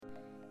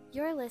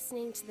You're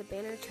listening to the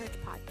Banner Church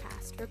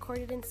podcast,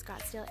 recorded in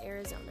Scottsdale,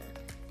 Arizona.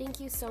 Thank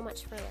you so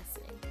much for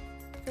listening.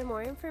 For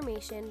more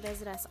information,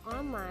 visit us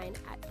online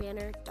at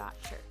banner.church.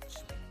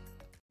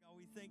 God,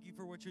 we thank you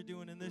for what you're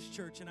doing in this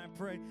church, and I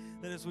pray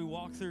that as we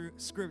walk through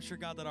Scripture,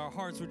 God, that our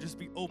hearts would just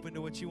be open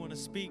to what you want to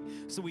speak,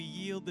 so we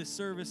yield this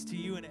service to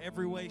you in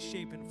every way,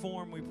 shape, and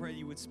form. We pray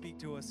you would speak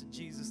to us in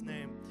Jesus'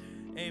 name.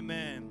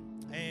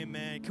 Amen.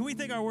 Amen. Can we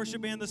thank our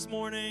worship band this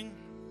morning?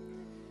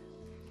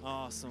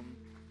 Awesome.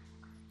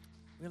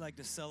 We like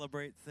to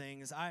celebrate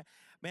things. I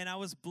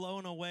was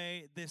blown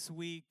away this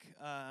week.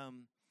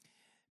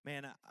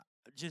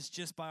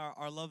 Just by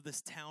our Love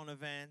This Town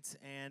event.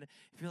 And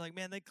if you're like,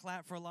 man, they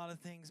clap for a lot of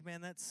things, man,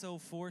 that's so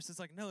forced. It's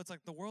like, no, it's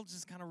like the world's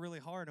just kind of really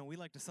hard, and we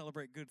like to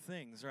celebrate good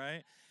things,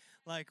 right?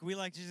 Like, we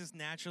like to just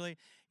naturally,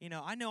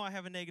 I know I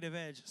have a negative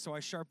edge, so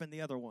I sharpen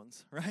the other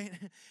ones, right?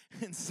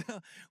 And so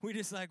we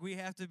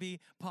have to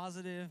be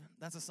positive.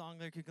 That's a song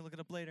there. You can look it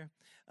up later.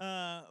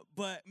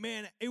 But,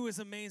 man, it was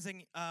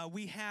amazing.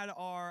 We had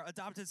our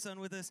adopted son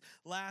with us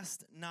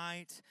last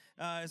night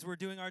as we're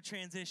doing our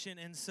transition,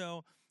 and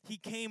so he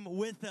came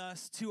with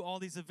us to all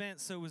these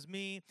events. So it was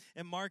me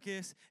and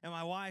Marcus and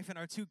my wife and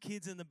our two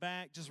kids in the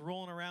back just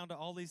rolling around to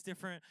all these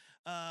different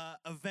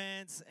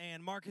events.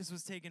 And Marcus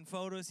was taking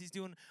photos. He's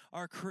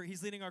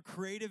leading our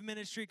creative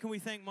ministry. Can we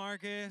thank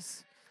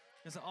Marcus?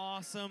 It's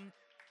awesome.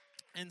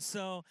 And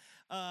so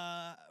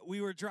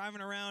we were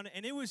driving around,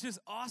 and it was just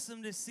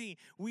awesome to see.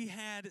 We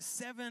had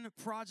 7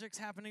 projects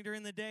happening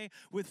during the day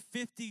with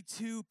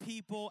 52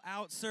 people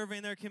out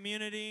serving their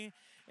community.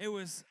 It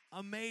was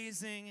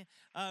amazing.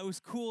 It was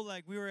cool.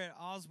 Like, we were at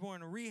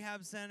Osborne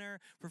Rehab Center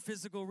for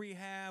physical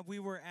rehab. We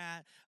were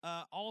at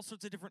all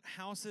sorts of different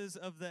houses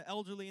of the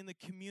elderly in the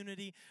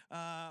community,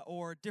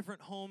 or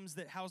different homes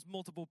that house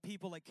multiple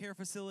people, like care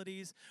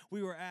facilities.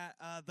 We were at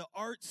the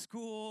art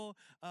school,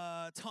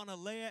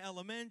 Tonalea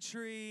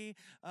Elementary,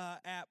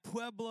 at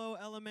Pueblo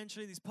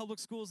Elementary, these public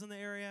schools in the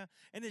area.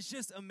 And it's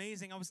just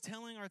amazing. I was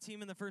telling our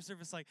team in the first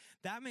service, like,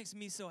 that makes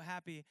me so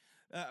happy.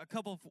 A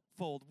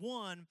couple-fold.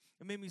 One,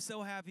 it made me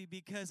so happy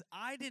because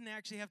I didn't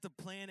actually have to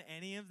plan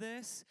any of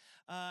this,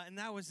 and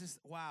that was just,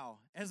 wow.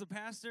 As a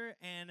pastor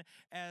and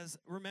as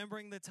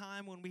remembering the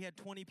time when we had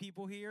 20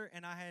 people here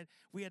and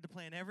we had to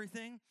plan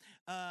everything,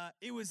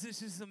 it was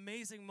this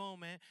amazing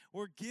moment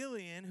where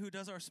Gillian, who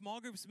does our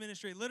small groups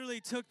ministry, literally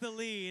took the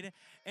lead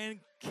and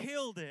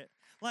killed it.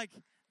 Like,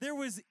 there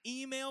was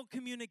email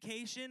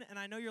communication, and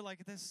I know you're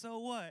like, this, so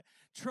what?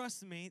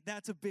 Trust me,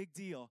 that's a big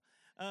deal.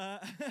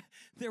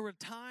 There were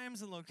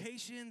times and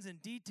locations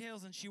and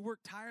details, and she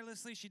worked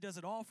tirelessly. She does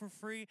it all for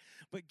free.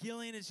 But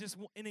Gillian is just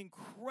an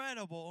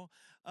incredible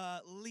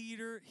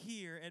leader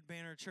here at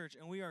Banner Church,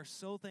 and we are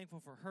so thankful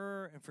for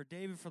her and for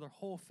David, for their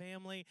whole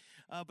family.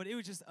 But it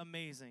was just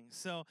amazing.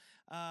 So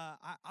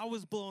I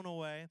was blown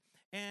away.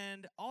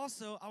 And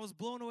also, I was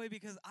blown away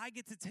because I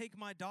get to take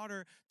my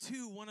daughter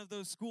to one of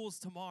those schools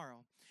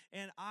tomorrow.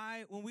 And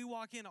when we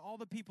walk in, all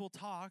the people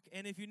talk.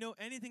 And if you know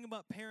anything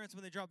about parents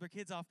when they drop their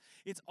kids off,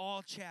 it's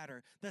all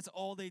chatter. That's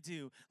all they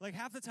do. Like,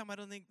 half the time, I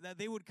don't think that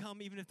they would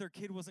come even if their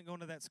kid wasn't going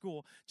to that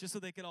school, just so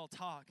they could all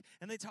talk.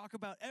 And they talk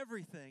about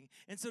everything.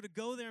 And so to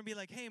go there and be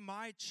like, hey,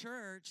 my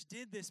church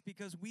did this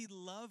because we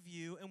love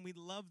you and we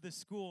love the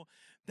school,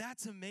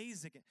 that's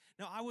amazing.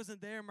 Now, I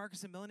wasn't there.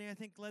 Marcus and Melanie, I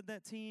think, led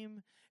that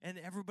team. And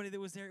everybody that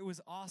was there, it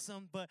was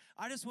awesome. But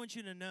I just want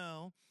you to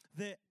know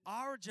that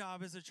our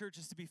job as a church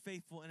is to be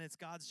faithful, and it's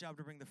God's job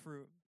to bring the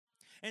fruit.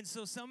 And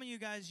so some of you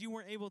guys, you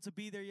weren't able to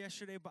be there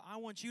yesterday, but I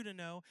want you to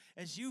know,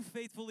 as you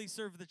faithfully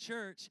serve the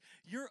church,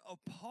 you're a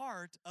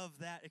part of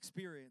that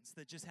experience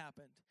that just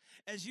happened.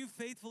 As you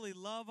faithfully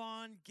love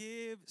on,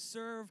 give,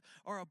 serve,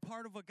 are a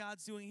part of what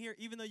God's doing here,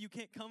 even though you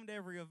can't come to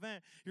every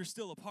event, you're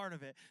still a part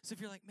of it. So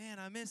if you're like, man,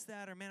 I missed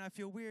that, or man, I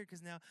feel weird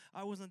because now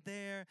I wasn't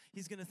there,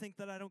 he's going to think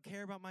that I don't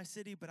care about my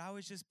city, but I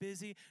was just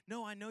busy.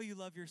 No, I know you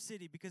love your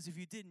city, because if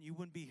you didn't, you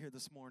wouldn't be here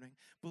this morning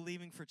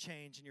believing for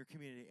change in your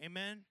community.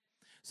 Amen?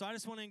 So I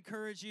just want to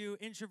encourage you,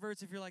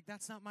 introverts, if you're like,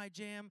 that's not my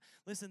jam,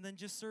 listen, then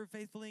just serve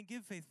faithfully and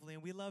give faithfully,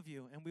 and we love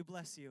you, and we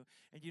bless you,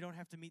 and you don't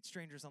have to meet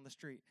strangers on the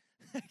street.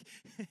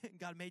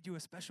 God made you a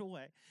special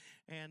way,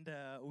 and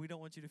we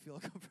don't want you to feel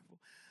uncomfortable.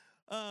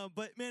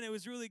 But, man, it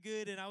was really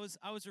good, and I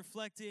was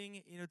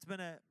reflecting. It's been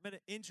an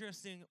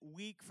interesting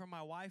week for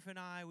my wife and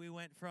I. We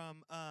went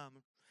from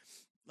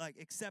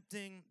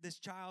accepting this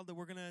child that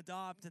we're going to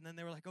adopt, and then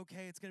they were like,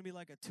 okay, it's going to be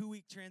like a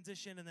 2-week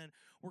transition, and then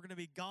we're going to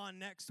be gone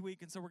next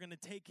week, and so we're going to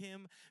take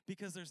him,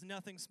 because there's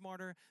nothing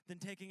smarter than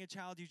taking a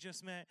child you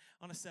just met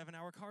on a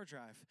 7-hour car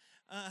drive.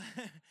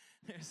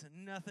 There's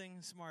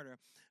nothing smarter.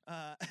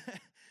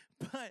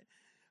 But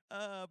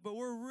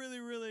we're really,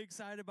 really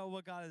excited about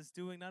what God is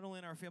doing, not only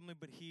in our family,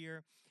 but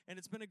here. And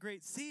it's been a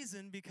great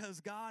season because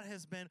God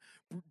has been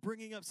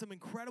bringing up some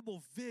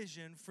incredible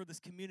vision for this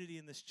community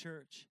in this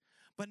church.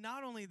 But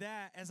not only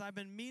that, as I've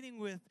been meeting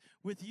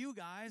with you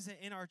guys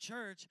in our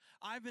church,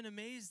 I've been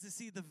amazed to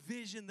see the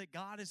vision that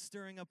God is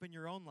stirring up in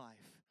your own life.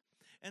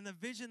 and the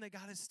vision that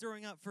God is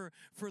stirring up for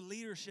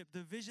leadership,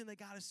 the vision that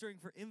God is stirring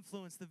for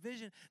influence, the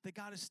vision that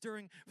God is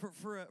stirring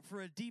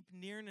for a deep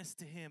nearness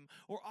to Him,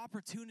 or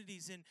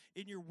opportunities in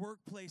your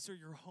workplace or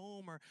your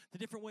home, or the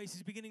different ways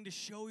He's beginning to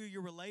show you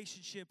your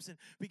relationships and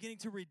beginning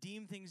to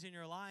redeem things in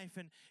your life.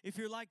 And if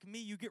you're like me,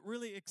 you get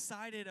really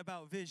excited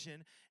about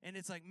vision, and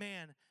it's like,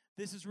 man,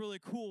 this is really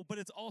cool, but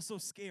it's also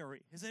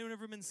scary. Has anyone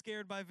ever been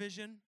scared by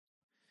vision?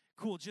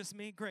 Cool, just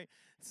me? Great.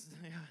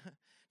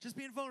 Just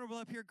being vulnerable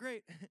up here,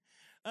 great.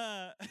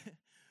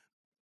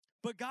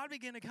 But God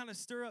began to kind of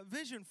stir up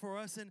vision for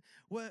us, and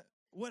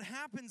what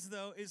happens,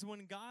 though, is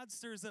when God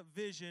stirs up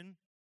vision,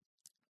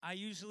 I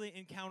usually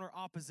encounter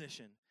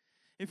opposition.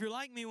 If you're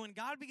like me, when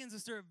God begins to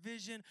stir up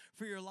vision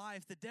for your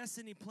life, the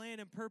destiny, plan,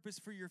 and purpose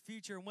for your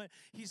future, and what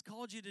He's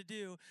called you to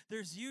do,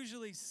 there's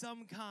usually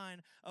some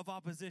kind of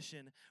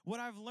opposition. What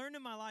I've learned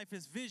in my life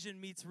is vision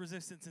meets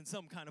resistance in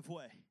some kind of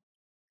way.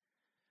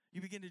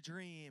 You begin to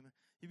dream.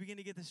 You begin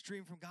to get this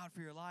dream from God for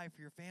your life,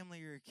 for your family,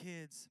 or your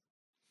kids.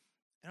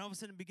 And all of a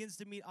sudden it begins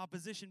to meet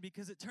opposition,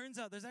 because it turns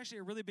out there's actually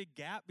a really big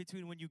gap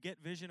between when you get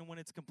vision and when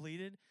it's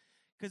completed.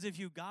 Because if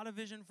you got a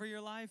vision for your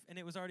life and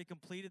it was already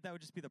completed, that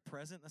would just be the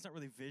present. That's not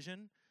really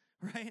vision,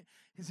 right?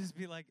 It's just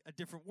be like a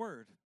different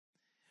word.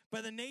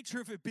 By the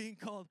nature of it being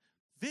called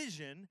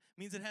vision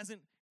means it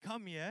hasn't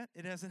come yet.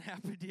 It hasn't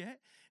happened yet.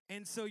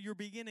 And so you're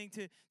beginning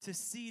to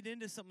seed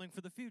into something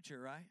for the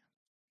future, right?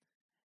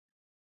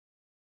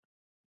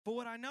 But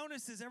what I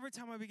notice is every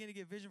time I begin to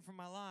get vision for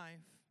my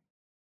life,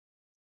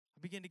 I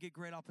begin to get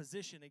great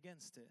opposition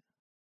against it.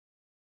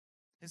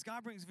 As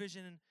God brings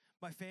vision in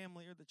my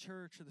family or the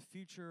church or the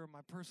future or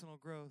my personal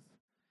growth,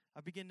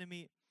 I begin to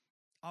meet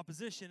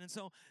opposition. And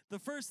so the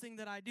first thing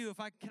that I do,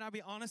 can I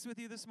be honest with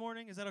you this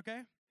morning? Is that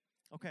okay?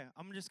 Okay,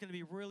 I'm just going to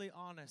be really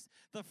honest.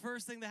 The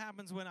first thing that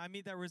happens when I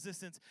meet that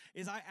resistance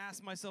is I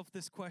ask myself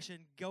this question.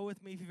 Go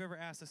with me if you've ever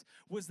asked this.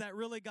 Was that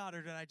really God,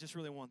 or did I just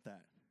really want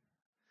that?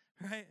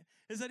 Right?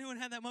 Has anyone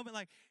had that moment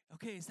like,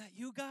 okay, is that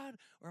you, God,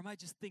 or am I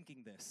just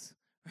thinking this?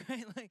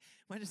 Right? Like,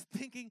 am I just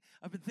thinking,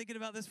 I've been thinking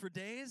about this for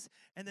days,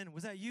 and then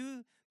was that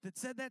you that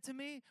said that to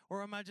me?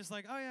 Or am I just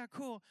like, oh yeah,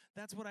 cool,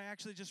 that's what I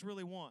actually just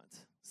really want?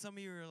 Some of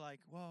you are like,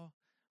 well,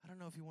 I don't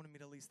know if he wanted me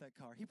to lease that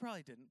car. He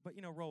probably didn't, but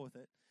roll with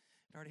it.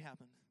 It already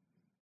happened.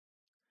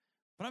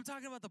 But I'm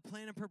talking about the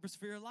plan and purpose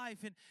for your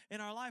life. And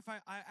in our life, I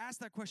ask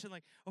that question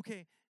like,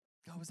 okay,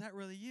 God, was that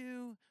really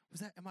you?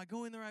 Am I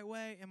going the right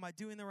way? Am I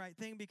doing the right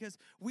thing? Because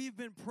we've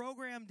been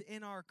programmed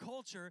in our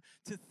culture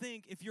to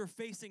think if you're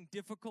facing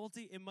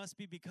difficulty, it must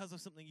be because of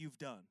something you've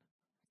done,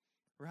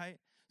 right?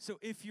 So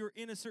if you're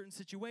in a certain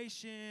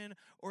situation,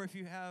 or if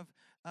you have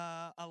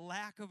a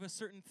lack of a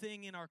certain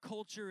thing in our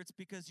culture, it's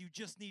because you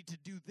just need to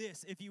do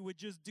this. If you would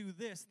just do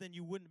this, then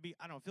you wouldn't be,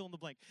 fill in the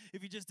blank.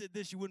 If you just did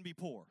this, you wouldn't be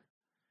poor.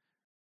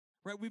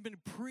 Right, we've been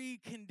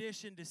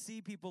preconditioned to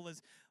see people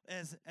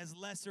as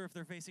lesser if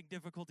they're facing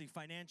difficulty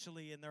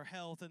financially in their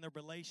health and their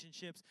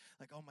relationships.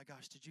 Like, oh my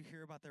gosh, did you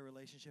hear about their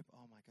relationship?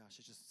 Oh my gosh,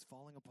 it's just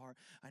falling apart.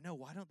 I know,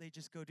 why don't they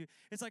just go do?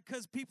 It's like,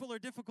 because people are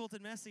difficult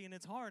and messy and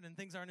it's hard and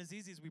things aren't as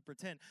easy as we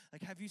pretend.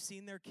 Like, have you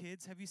seen their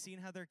kids? Have you seen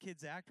how their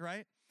kids act,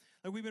 right?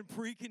 Like, we've been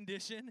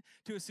preconditioned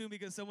to assume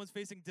because someone's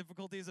facing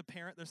difficulty as a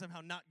parent, they're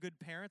somehow not good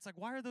parents. Like,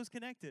 why are those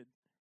connected?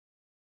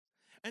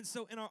 And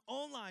so in our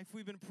own life,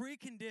 we've been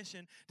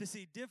preconditioned to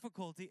see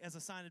difficulty as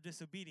a sign of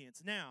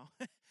disobedience. Now,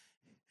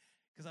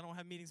 because I don't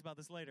have meetings about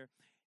this later,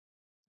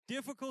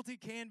 difficulty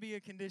can be a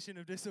condition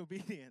of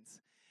disobedience.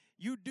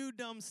 You do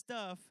dumb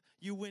stuff,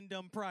 you win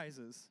dumb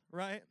prizes,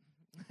 right?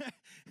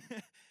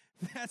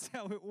 That's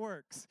how it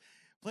works.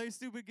 Play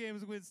stupid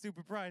games, win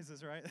stupid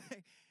prizes, right?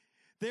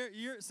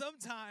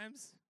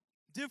 Sometimes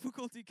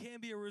difficulty can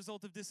be a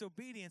result of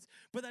disobedience,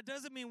 but that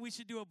doesn't mean we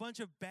should do a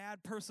bunch of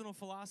bad personal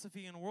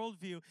philosophy and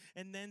worldview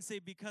and then say,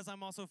 because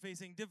I'm also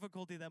facing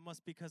difficulty, that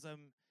must be because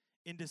I'm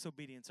in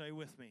disobedience. Are you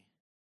with me?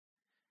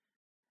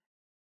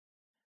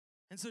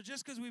 And so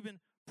just because we've been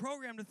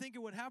programmed to think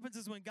of what happens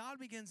is when God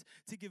begins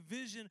to give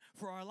vision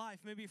for our life,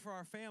 maybe for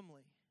our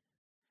family.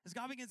 As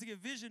God begins to give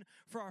vision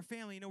for our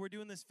family, we're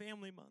doing this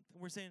family month.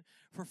 And we're saying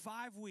for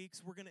 5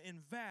 weeks, we're going to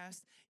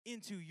invest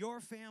into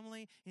your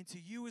family, into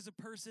you as a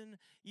person.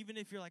 Even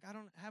if you're like, I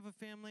don't have a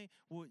family,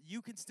 well,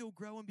 you can still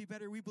grow and be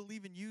better. We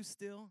believe in you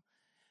still,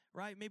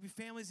 right? Maybe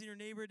families in your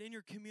neighborhood, in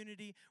your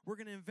community, we're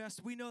going to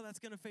invest. We know that's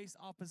going to face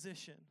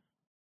opposition.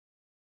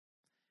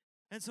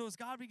 And so as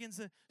God begins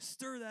to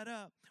stir that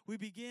up, we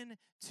begin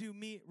to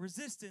meet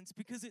resistance,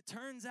 because it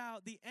turns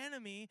out the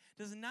enemy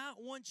does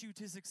not want you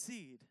to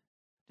succeed.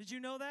 Did you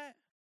know that?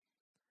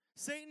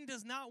 Satan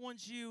does not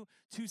want you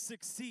to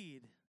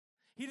succeed.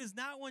 He does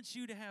not want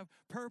you to have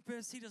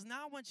purpose. He does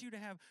not want you to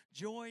have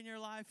joy in your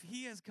life.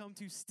 He has come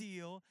to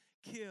steal,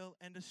 kill,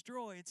 and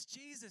destroy. It's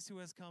Jesus who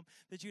has come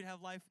that you'd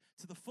have life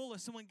to the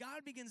fullest. So when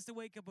God begins to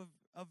wake up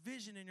a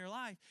vision in your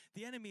life,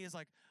 the enemy is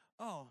like,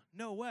 oh,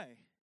 no way.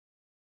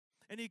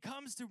 And he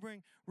comes to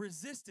bring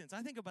resistance.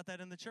 I think about that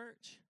in the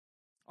church.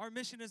 Our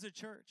mission as a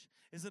church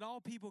is that all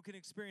people can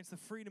experience the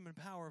freedom and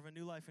power of a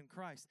new life in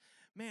Christ.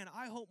 Man,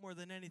 I hope more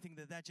than anything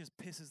that just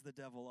pisses the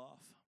devil off.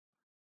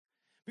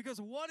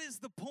 Because what is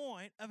the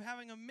point of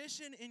having a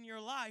mission in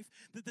your life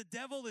that the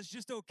devil is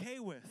just okay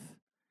with?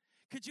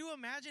 Could you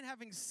imagine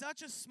having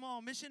such a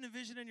small mission and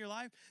vision in your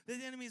life that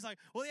the enemy's like,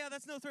 well, yeah,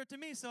 that's no threat to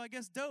me, so I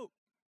guess dope.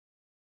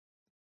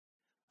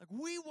 Like,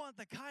 we want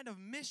the kind of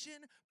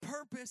mission,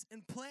 purpose,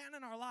 and plan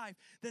in our life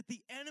that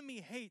the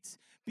enemy hates,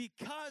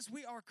 because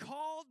we are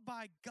called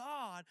by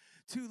God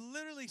to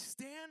literally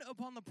stand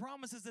upon the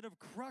promises that have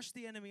crushed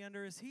the enemy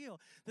under his heel,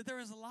 that there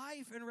is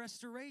life and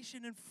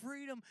restoration and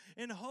freedom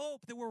and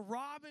hope, that we're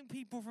robbing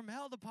people from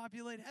hell to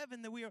populate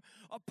heaven, that we are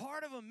a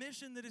part of a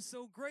mission that is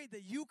so great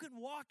that you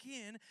can walk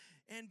in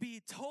and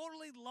be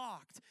totally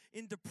locked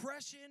in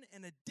depression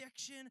and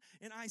addiction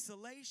and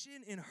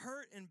isolation and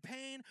hurt and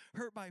pain,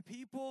 hurt by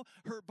people,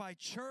 hurt by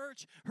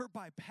church, hurt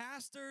by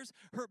pastors,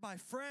 hurt by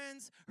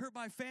friends, hurt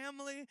by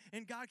family,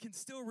 and God can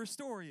still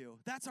restore you.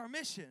 That's our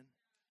mission.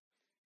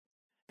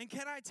 And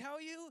can I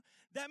tell you,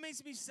 that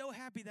makes me so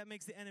happy, that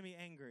makes the enemy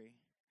angry.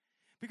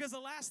 Because the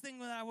last thing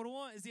that I would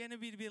want is the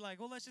enemy to be like,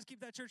 well, let's just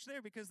keep that church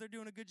there because they're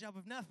doing a good job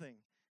of nothing.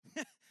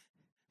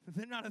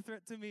 They're not a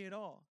threat to me at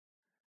all.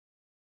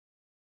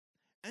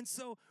 And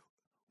so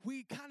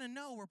we kind of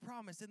know we're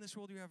promised in this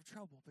world you have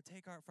trouble, but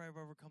take heart, for I have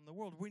overcome the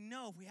world. We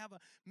know if we have a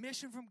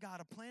mission from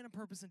God, a plan and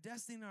purpose and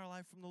destiny in our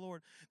life from the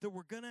Lord, that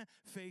we're going to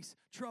face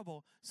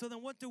trouble. So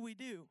then what do we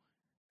do?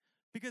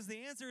 Because the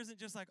answer isn't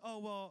just like, oh,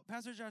 well,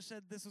 Pastor Josh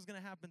said this was going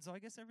to happen, so I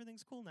guess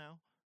everything's cool now.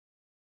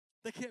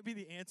 That can't be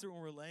the answer when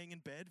we're laying in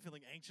bed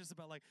feeling anxious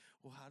about like,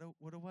 well,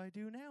 what do I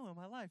do now in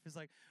my life? It's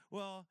like,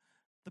 well,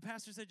 the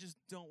pastor said just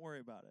don't worry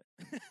about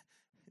it.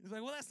 It's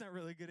like, well, that's not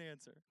really a good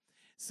answer.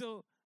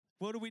 So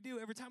what do?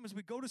 Every time as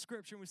we go to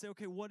Scripture and we say,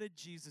 okay, what did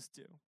Jesus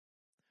do?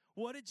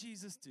 What did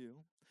Jesus do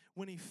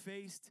when he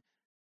faced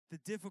the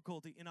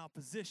difficulty in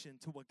opposition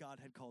to what God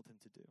had called him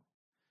to do?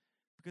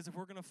 Because if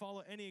we're going to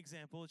follow any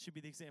example, it should be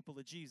the example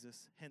of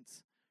Jesus,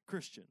 hence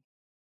Christian.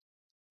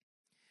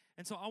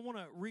 And so I want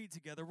to read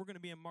together. We're going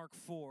to be in Mark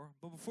 4.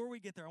 But before we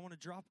get there, I want to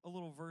drop a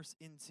little verse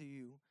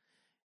into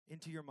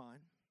your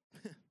mind.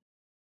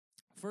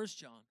 1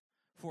 John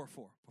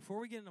 4:4. Before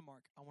we get into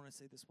Mark, I want to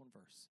say this one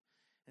verse.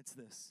 It's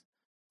this.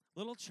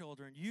 Little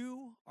children,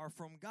 you are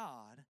from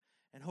God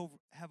and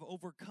have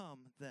overcome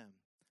them.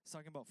 He's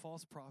talking about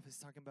false prophets. He's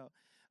talking about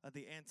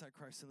the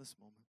Antichrist in this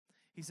moment.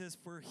 He says,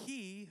 for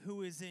he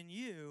who is in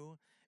you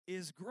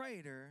is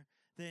greater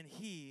than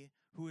he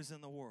who is in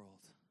the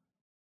world.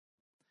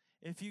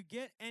 If you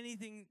get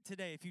anything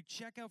today, if you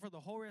check out for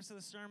the whole rest of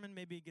the sermon,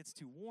 maybe it gets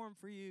too warm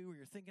for you, or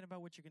you're thinking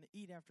about what you're going to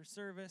eat after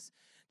service,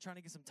 trying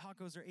to get some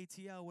tacos or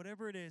ATL,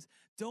 whatever it is,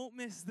 don't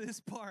miss this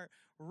part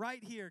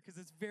right here because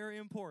it's very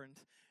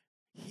important.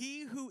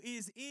 He who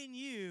is in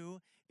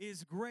you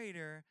is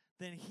greater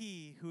than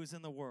he who is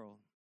in the world.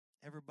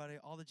 Everybody,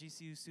 all the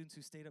GCU students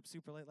who stayed up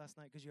super late last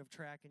night because you have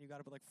track and you got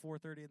up at like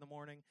 4:30 in the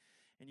morning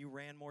and you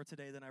ran more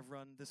today than I've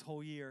run this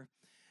whole year.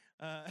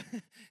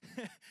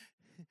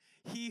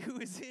 He who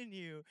is in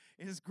you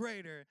is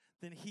greater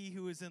than he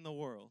who is in the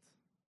world.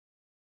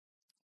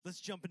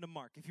 Let's jump into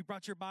Mark. If you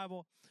brought your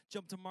Bible,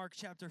 jump to Mark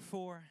chapter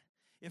 4.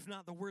 If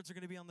not, the words are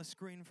going to be on the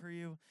screen for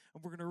you.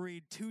 And we're going to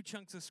read two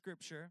chunks of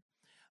Scripture.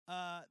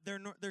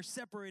 They're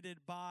separated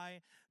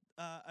by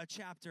a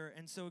chapter,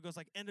 and so it goes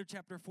like end of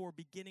chapter 4,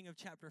 beginning of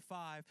chapter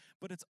 5,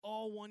 but it's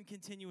all one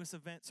continuous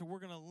event, so we're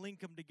going to link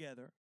them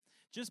together.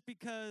 Just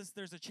because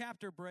there's a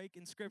chapter break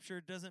in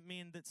Scripture doesn't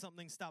mean that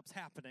something stops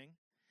happening,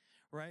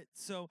 right?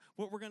 So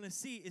what we're going to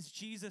see is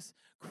Jesus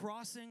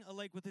crossing a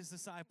lake with his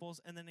disciples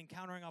and then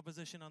encountering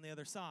opposition on the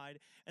other side,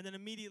 and then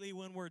immediately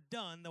when we're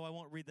done, though I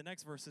won't read the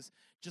next verses,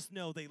 just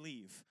know they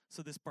leave,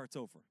 so this part's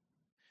over.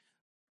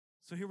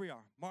 So here we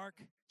are, Mark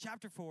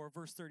chapter 4,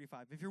 verse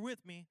 35. If you're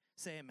with me,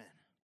 say amen.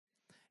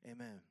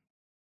 Amen.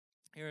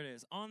 Here it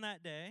is. On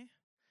that day,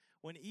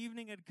 when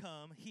evening had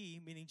come,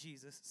 he, meaning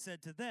Jesus,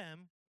 said to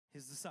them,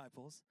 his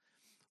disciples,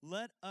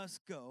 let us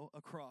go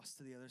across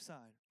to the other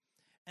side.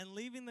 And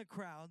leaving the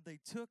crowd, they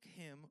took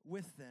him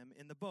with them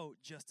in the boat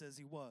just as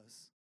he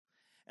was.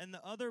 And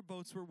the other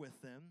boats were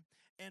with them,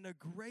 and a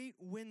great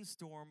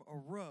windstorm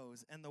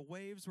arose, and the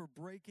waves were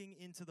breaking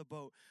into the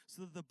boat,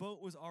 so that the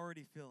boat was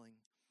already filling.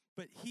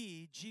 But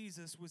he,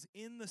 Jesus, was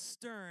in the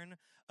stern,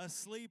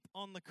 asleep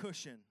on the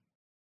cushion.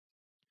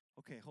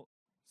 Okay,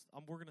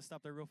 we're going to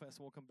stop there real fast,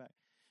 and we'll come back.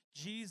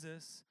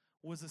 Jesus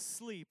was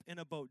asleep in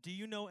a boat. Do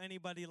you know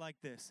anybody like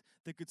this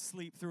that could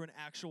sleep through an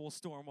actual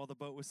storm while the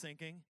boat was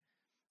sinking?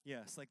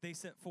 Yes, like they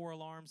set 4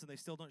 alarms and they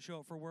still don't show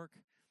up for work.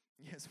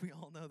 Yes, we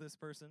all know this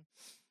person.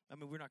 I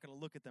mean, we're not going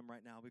to look at them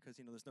right now because,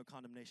 there's no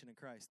condemnation in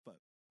Christ, but,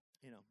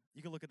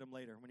 you can look at them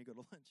later when you go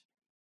to lunch.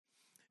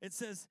 It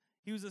says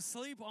he was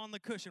asleep on the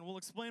cushion. We'll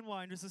explain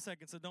why in just a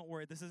second, so don't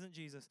worry. This isn't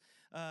Jesus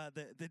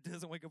that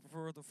doesn't wake up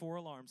for the 4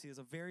 alarms. He has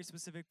a very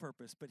specific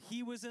purpose. But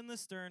he was in the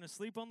stern,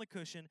 asleep on the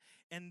cushion,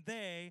 and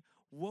they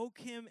woke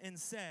him and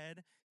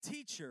said,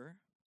 Teacher,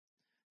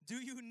 do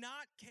you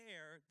not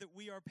care that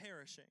we are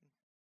perishing?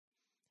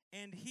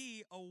 And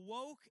he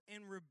awoke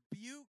and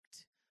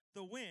rebuked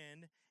the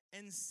wind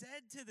and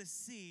said to the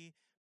sea,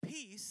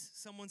 Peace,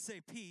 someone say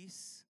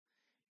peace,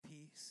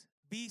 peace,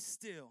 be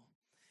still.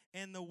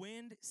 And the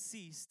wind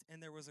ceased,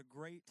 and there was a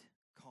great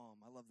calm.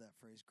 I love that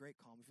phrase, great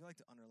calm. If you like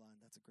to underline,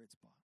 that's a great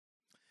spot.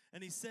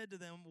 And he said to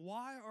them,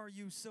 why are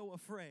you so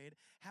afraid?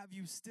 Have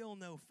you still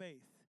no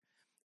faith?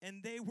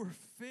 And they were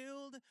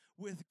filled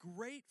with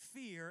great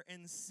fear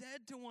and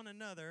said to one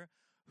another,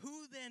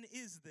 who then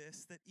is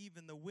this that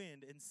even the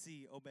wind and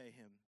sea obey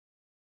him?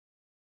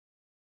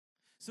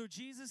 So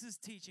Jesus is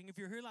teaching. If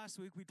you're here last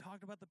week, we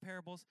talked about the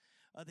parables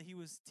that he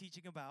was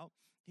teaching about.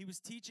 He was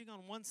teaching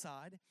on one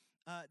side.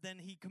 Then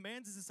he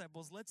commands his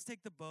disciples, let's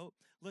take the boat.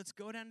 Let's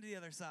go down to the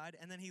other side.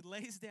 And then he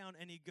lays down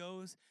and he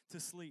goes to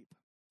sleep.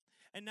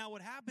 And now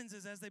what happens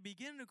is as they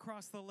begin to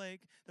cross the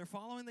lake, they're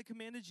following the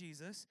command of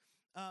Jesus.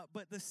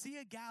 But the Sea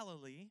of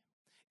Galilee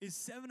is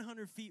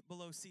 700 feet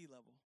below sea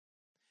level.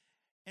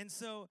 And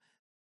so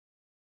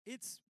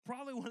it's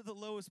probably one of the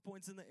lowest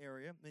points in the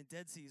area. The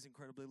Dead Sea is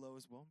incredibly low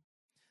as well.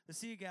 The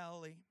Sea of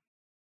Galilee.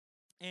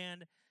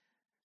 And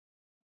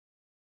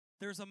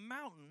there's a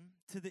mountain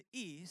to the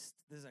east.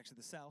 This is actually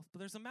the south. But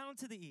there's a mountain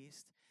to the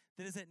east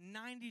that is at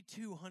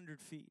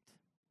 9,200 feet.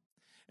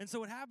 And so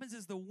what happens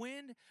is the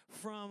wind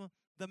from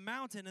the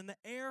mountain and the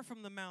air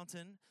from the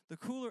mountain, the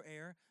cooler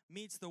air,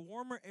 meets the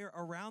warmer air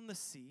around the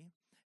sea,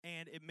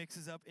 and it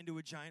mixes up into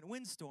a giant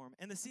windstorm.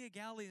 And the Sea of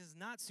Galilee is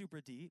not super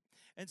deep,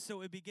 and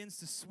so it begins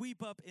to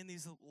sweep up in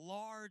these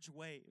large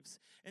waves.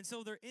 And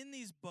so they're in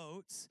these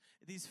boats,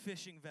 these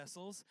fishing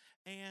vessels,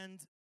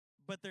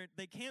 but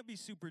they can't be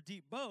super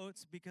deep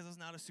boats because it's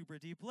not a super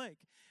deep lake.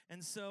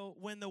 And so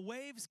when the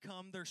waves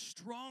come, they're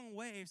strong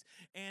waves,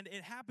 and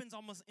it happens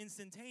almost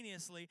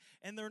instantaneously,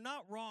 and they're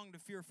not wrong to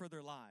fear for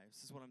their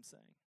lives, is what I'm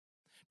saying.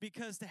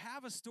 Because to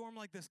have a storm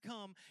like this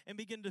come and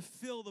begin to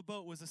fill the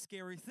boat was a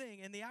scary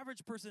thing. And the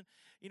average person,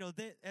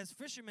 as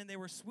fishermen, they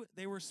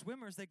were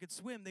swimmers. They could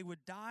swim. They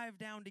would dive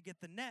down to get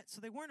the net, so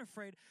they weren't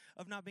afraid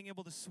of not being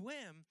able to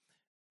swim.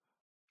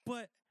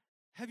 But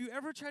have you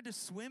ever tried to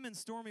swim in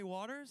stormy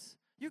waters?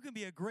 You can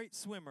be a great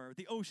swimmer.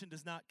 The ocean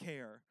does not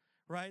care,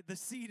 right? The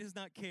sea does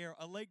not care.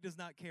 A lake does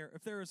not care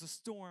if there is a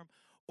storm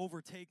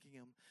overtaking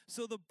them.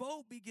 So the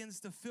boat begins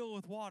to fill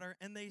with water,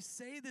 and they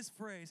say this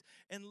phrase,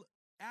 and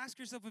ask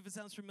yourself if it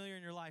sounds familiar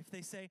in your life.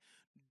 They say,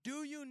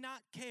 do you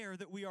not care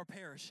that we are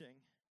perishing?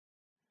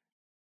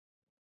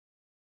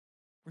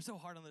 We're so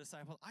hard on the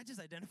disciples. I just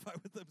identify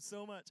with them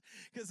so much.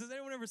 Because has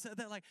anyone ever said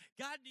that? Like,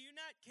 God, do you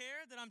not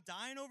care that I'm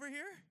dying over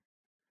here?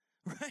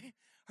 Right?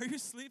 Are you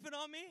sleeping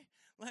on me?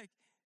 Like,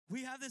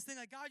 we have this thing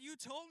like, God, you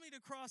told me to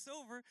cross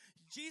over.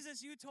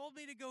 Jesus, you told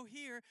me to go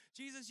here.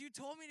 Jesus, you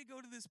told me to go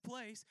to this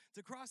place,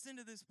 to cross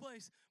into this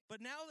place. But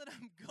now that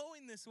I'm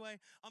going this way,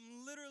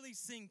 I'm literally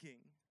sinking.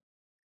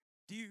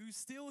 Do you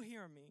still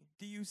hear me?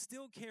 Do you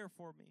still care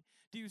for me?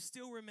 Do you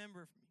still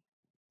remember me?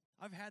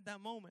 I've had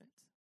that moment.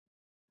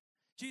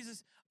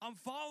 Jesus, I'm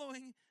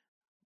following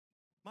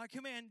my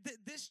command.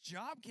 This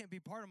job can't be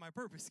part of my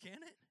purpose, can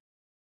it?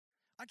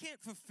 I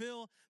can't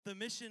fulfill the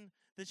mission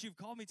that you've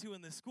called me to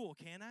in this school,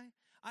 can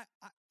I?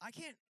 I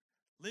can't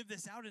live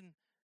this out in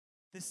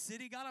this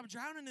city. God, I'm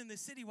drowning in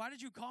this city. Why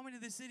did you call me to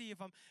this city if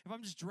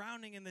I'm just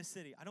drowning in this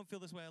city? I don't feel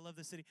this way. I love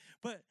this city.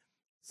 But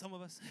some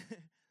of us,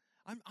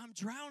 I'm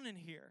drowning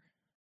here.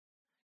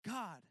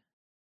 God,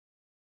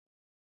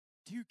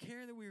 do you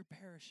care that we are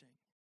perishing?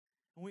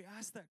 And we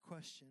ask that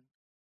question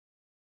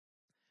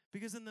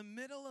because in the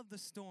middle of the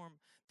storm,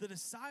 the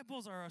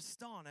disciples are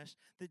astonished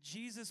that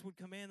Jesus would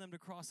command them to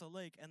cross a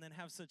lake and then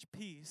have such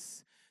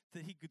peace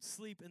that he could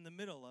sleep in the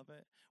middle of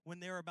it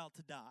when they're about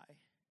to die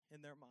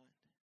in their mind.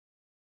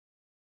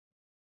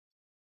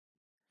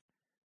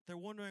 They're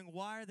wondering,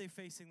 why are they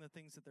facing the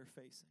things that they're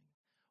facing?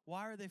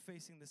 Why are they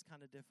facing this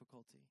kind of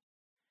difficulty?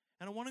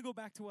 And I want to go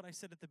back to what I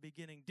said at the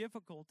beginning.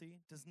 Difficulty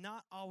does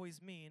not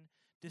always mean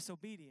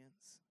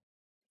disobedience.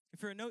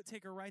 If you're a note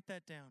taker, write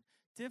that down.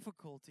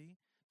 Difficulty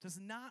does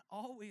not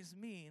always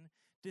mean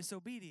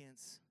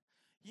disobedience.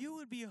 You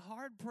would be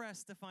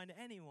hard-pressed to find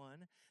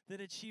anyone that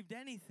achieved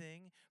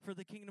anything for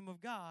the kingdom of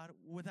God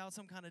without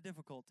some kind of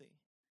difficulty.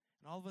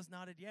 And all of us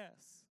nodded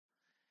yes.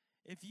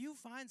 If you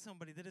find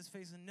somebody that is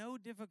facing no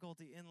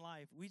difficulty in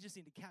life, we just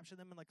need to capture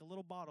them in like a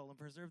little bottle and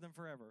preserve them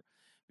forever.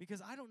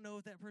 Because I don't know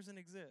if that person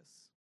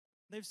exists.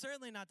 They've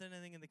certainly not done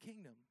anything in the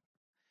kingdom.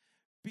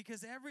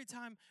 Because every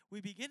time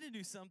we begin to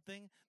do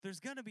something, there's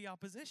going to be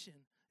opposition.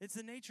 It's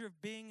the nature of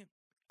being,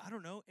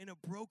 in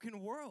a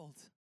broken world.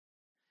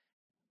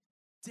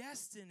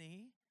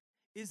 Destiny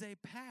is a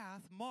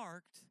path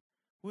marked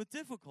with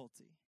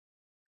difficulty.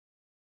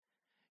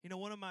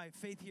 One of my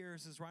faith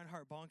heroes is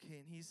Reinhard Bonnke,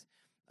 and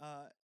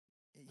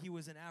he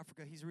was in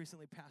Africa. He's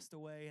recently passed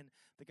away, and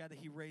the guy that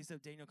he raised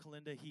up, Daniel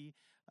Kalinda, he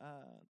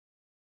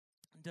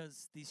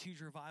does these huge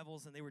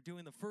revivals, and they were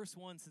doing the first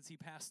one since he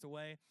passed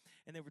away,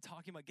 and they were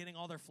talking about getting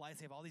all their flights.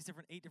 They have all these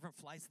 8 different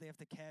flights they have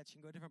to catch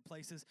and go to different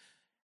places,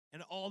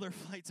 and all their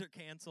flights are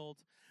canceled.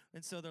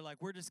 And so they're like,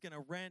 we're just going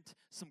to rent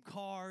some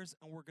cars,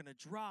 and we're going to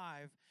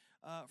drive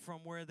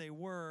from where they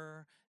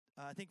were,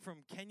 I think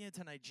from Kenya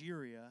to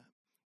Nigeria,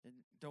 and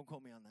don't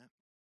quote me on that.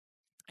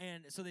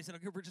 And so they said,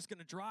 okay, we're just going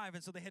to drive.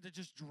 And so they had to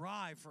just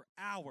drive for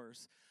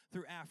hours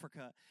through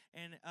Africa.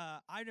 And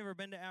I've never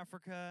been to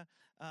Africa,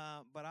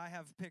 but I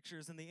have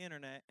pictures in the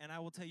internet. And I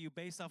will tell you,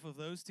 based off of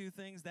those two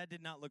things, that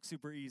did not look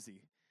super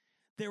easy.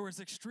 There was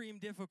extreme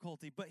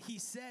difficulty. But he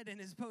said in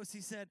his post,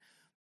 he said,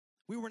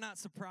 we were not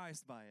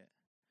surprised by it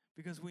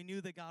because we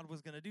knew that God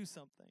was going to do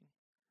something.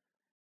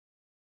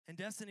 And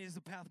destiny is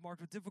a path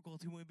marked with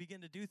difficulty. When we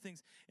begin to do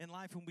things in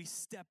life, when we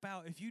step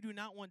out, if you do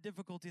not want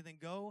difficulty, then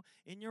go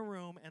in your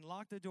room and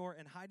lock the door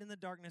and hide in the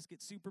darkness,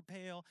 get super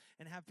pale,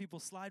 and have people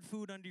slide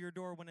food under your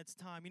door when it's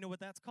time. You know what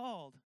that's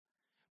called?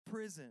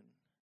 Prison.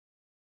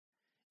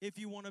 If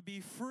you want to be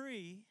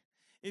free,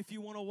 if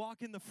you want to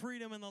walk in the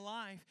freedom and the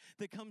life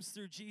that comes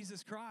through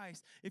Jesus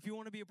Christ, if you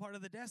want to be a part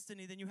of the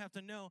destiny, then you have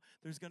to know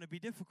there's going to be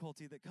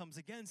difficulty that comes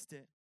against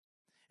it.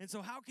 And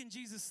so how can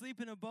Jesus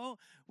sleep in a boat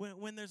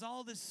when there's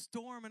all this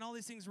storm and all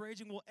these things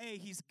raging? Well, A,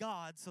 he's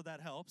God, so that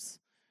helps,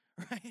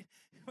 right?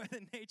 By the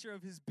nature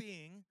of his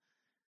being.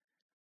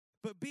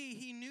 But B,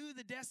 he knew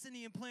the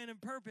destiny and plan and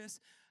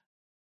purpose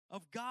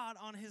of God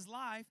on his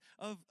life,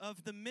 of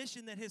the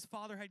mission that his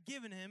Father had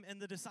given him and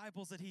the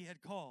disciples that he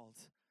had called.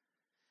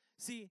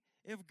 See,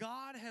 if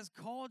God has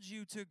called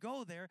you to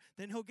go there,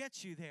 then he'll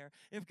get you there.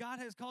 If God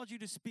has called you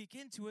to speak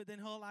into it, then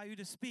he'll allow you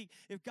to speak.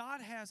 If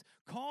God has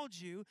called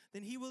you,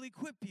 then he will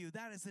equip you.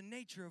 That is the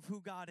nature of who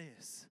God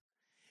is.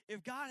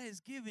 If God has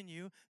given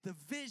you the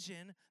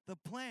vision, the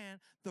plan,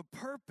 the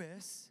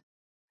purpose,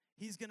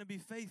 he's going to be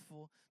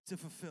faithful to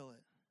fulfill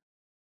it.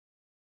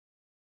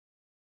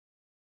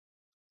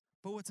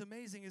 But what's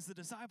amazing is the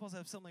disciples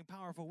have something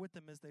powerful with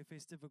them as they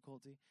face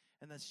difficulty,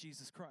 and that's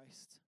Jesus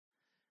Christ.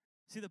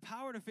 See, the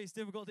power to face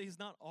difficulty is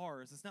not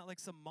ours. It's not like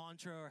some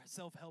mantra or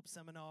self-help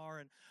seminar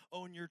and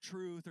own your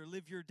truth or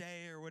live your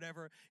day or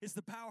whatever. It's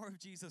the power of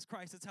Jesus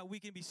Christ. It's how we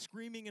can be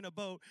screaming in a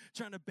boat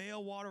trying to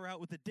bail water out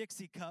with a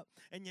Dixie cup,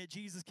 and yet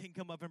Jesus can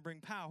come up and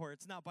bring power.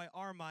 It's not by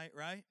our might,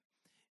 right?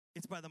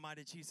 It's by the might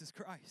of Jesus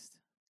Christ.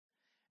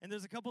 And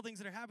there's a couple things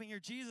that are happening here.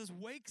 Jesus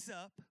wakes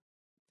up.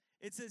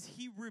 It says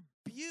he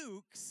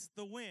rebukes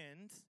the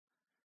wind,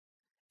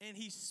 and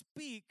he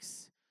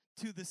speaks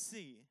to the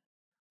sea.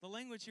 The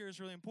language here is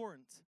really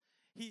important.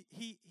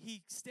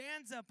 He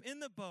stands up in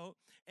the boat,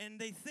 and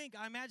they think,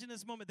 I imagine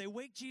this moment, they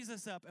wake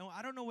Jesus up, and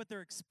I don't know what they're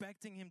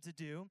expecting him to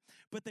do,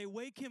 but they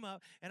wake him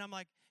up, and I'm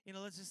like,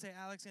 let's just say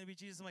Alex is going to be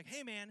Jesus. I'm like,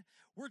 hey, man,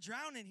 we're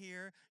drowning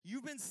here.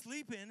 You've been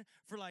sleeping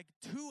for like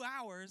 2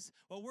 hours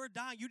while we're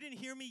dying. You didn't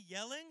hear me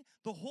yelling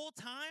the whole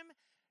time,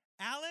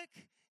 Alec?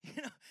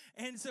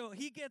 And so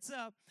he gets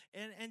up,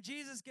 and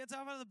Jesus gets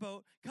off of the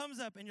boat, comes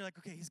up, and you're like,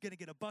 okay, he's going to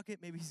get a bucket.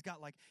 Maybe he's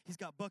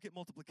got bucket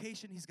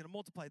multiplication. He's going to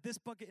multiply this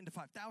bucket into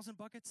 5,000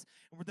 buckets,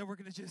 and then we're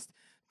going to just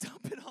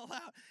dump it all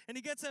out. And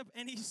he gets up,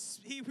 and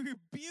he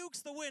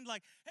rebukes the wind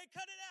like, hey,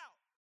 cut it out.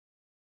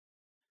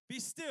 Be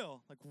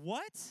still. Like,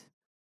 what?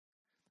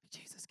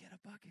 Jesus, get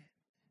a bucket.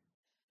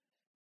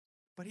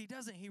 But he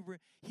doesn't.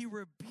 He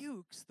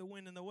rebukes the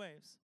wind and the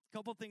waves. A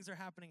couple things are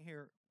happening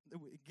here.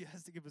 It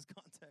has to give us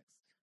context.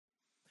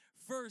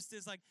 First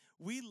is like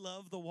we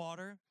love the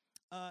water,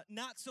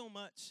 not so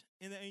much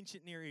in the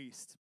ancient Near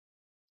East.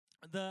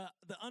 The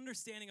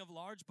understanding of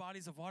large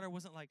bodies of water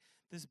wasn't like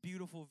this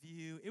beautiful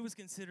view. It was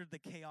considered the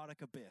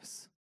chaotic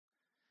abyss.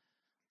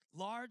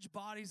 Large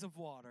bodies of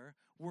water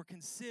were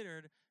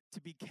considered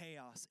to be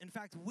chaos. In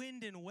fact,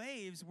 wind and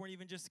waves weren't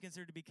even just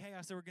considered to be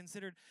chaos. They were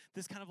considered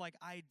this kind of like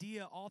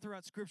idea all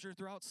throughout Scripture,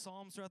 throughout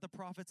Psalms, throughout the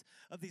prophets,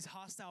 of these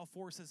hostile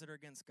forces that are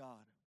against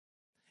God.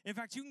 In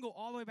fact, you can go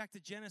all the way back to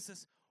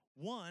Genesis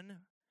 1,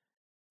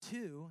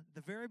 2,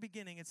 the very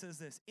beginning. It says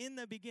this: in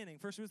the beginning,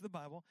 first was the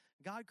Bible,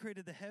 God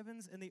created the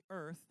heavens and the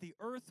earth. The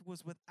earth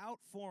was without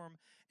form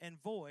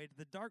and void.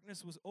 The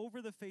darkness was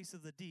over the face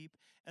of the deep,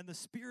 and the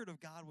Spirit of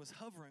God was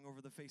hovering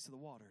over the face of the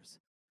waters.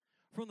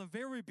 From the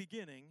very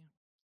beginning,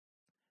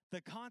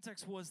 the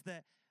context was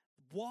that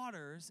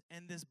waters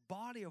and this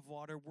body of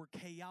water were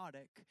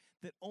chaotic,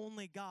 that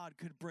only God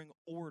could bring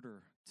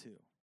order to.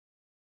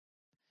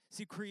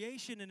 See,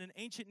 creation in an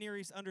ancient Near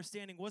East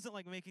understanding wasn't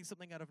like making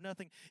something out of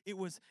nothing. It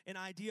was an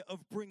idea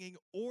of bringing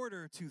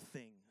order to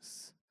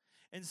things.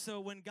 And so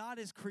when God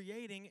is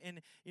creating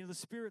and the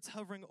Spirit's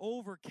hovering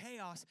over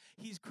chaos,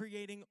 he's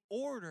creating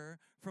order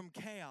from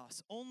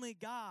chaos. Only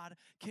God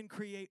can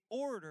create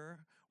order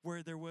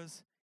where there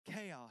was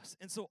chaos.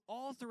 And so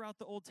all throughout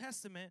the Old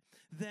Testament,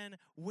 then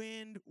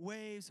wind,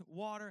 waves,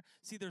 water.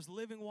 See, there's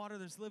living water,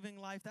 there's living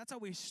life. That's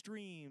always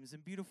streams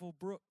and beautiful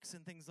brooks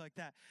and things like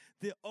that.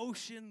 The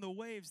ocean, the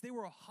waves, they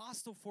were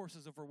hostile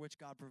forces over which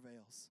God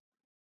prevails.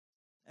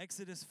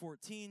 Exodus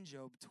 14,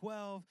 Job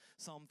 12,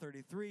 Psalm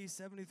 33,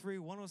 73,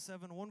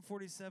 107,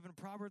 147,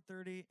 Proverbs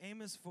 30,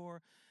 Amos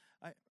 4.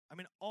 I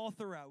mean, all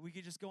throughout. We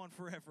could just go on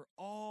forever.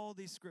 All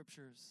these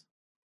scriptures.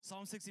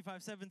 Psalm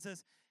 65:7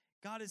 says,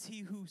 God is he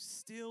who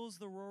stills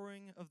the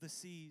roaring of the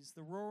seas,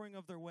 the roaring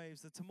of their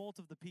waves, the tumult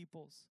of the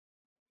peoples.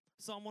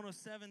 Psalm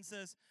 107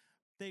 says,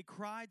 they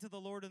cried to the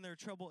Lord in their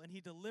trouble, and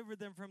he delivered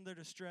them from their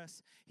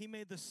distress. He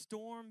made the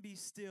storm be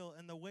still,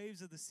 and the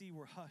waves of the sea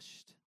were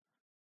hushed.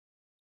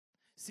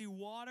 See,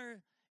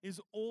 water is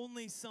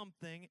only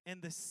something,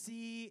 and the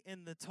sea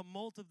and the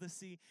tumult of the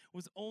sea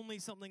was only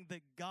something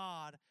that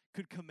God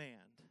could command.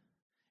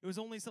 It was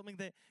only something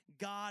that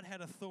God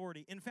had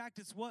authority. In fact,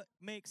 it's what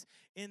makes,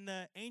 in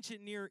the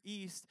ancient Near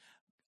East,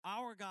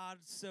 our God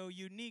so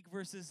unique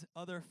versus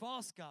other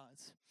false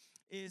gods.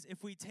 Is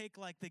if we take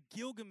like the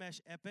Gilgamesh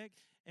epic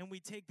and we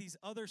take these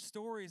other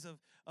stories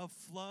of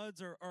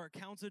floods or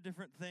accounts of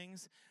different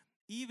things,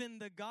 even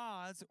the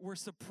gods were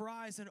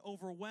surprised and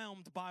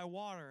overwhelmed by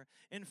water.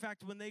 In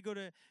fact, when they go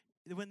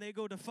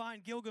to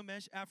find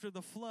Gilgamesh after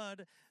the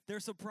flood,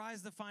 they're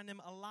surprised to find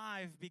him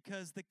alive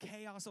because the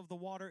chaos of the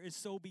water is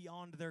so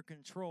beyond their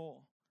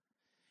control.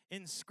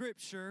 In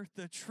Scripture,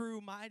 the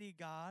true mighty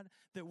God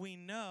that we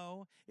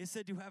know is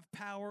said to have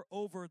power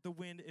over the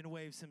wind and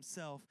waves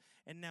himself.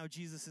 And now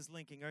Jesus is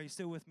linking. Are you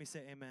still with me?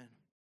 Say amen.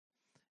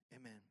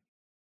 Amen.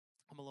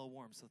 I'm a little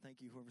warm, so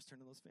thank you, whoever's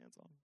turning those fans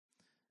on.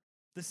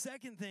 The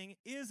second thing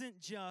isn't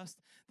just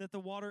that the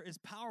water is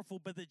powerful,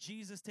 but that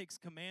Jesus takes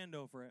command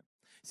over it.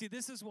 See,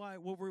 this is why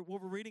what we're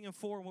reading in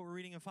 4 and what we're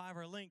reading in 5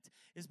 are linked,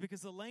 is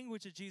because the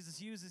language that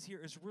Jesus uses here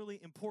is really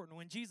important.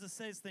 When Jesus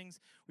says things,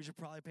 we should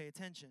probably pay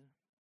attention.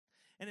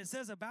 And it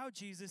says about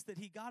Jesus that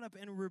he got up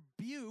and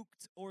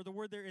rebuked, or the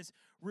word there is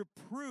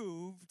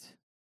reproved,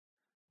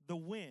 the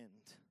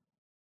wind.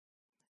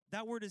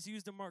 That word is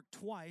used in Mark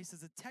twice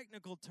as a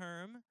technical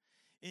term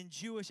in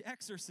Jewish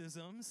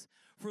exorcisms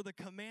for the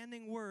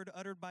commanding word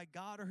uttered by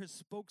God or his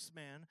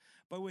spokesman,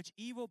 by which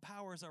evil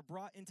powers are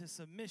brought into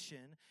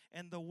submission,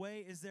 and the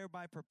way is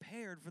thereby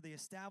prepared for the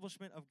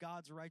establishment of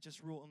God's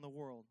righteous rule in the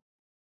world.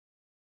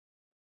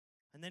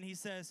 And then he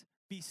says,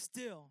 be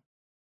still.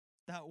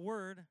 That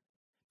word,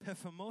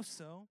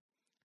 pephamoso,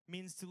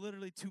 means to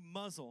literally to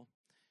muzzle.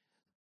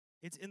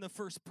 It's in the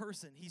first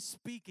person. He's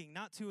speaking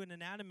not to an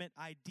inanimate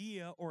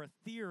idea or a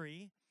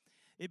theory.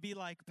 It'd be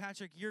like,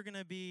 Patrick, you're going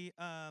to be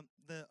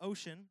the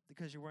ocean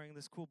because you're wearing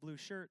this cool blue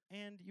shirt,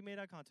 and you made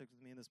eye contact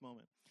with me in this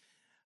moment.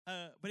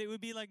 But it would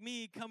be like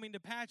me coming to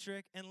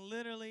Patrick and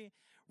literally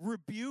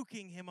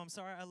rebuking him. I'm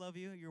sorry, I love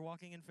you. You're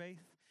walking in faith.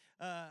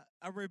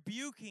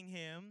 Rebuking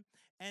him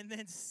and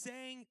then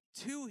saying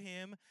to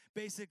him,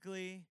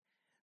 basically,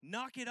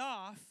 knock it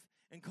off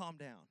and calm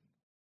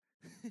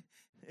down.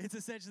 It's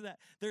essentially that.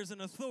 There's an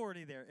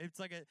authority there. It's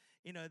like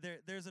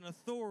there's an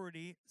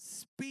authority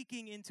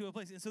speaking into a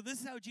place. And so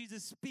this is how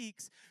Jesus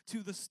speaks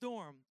to the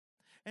storm.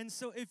 And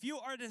so if you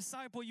are a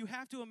disciple, you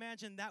have to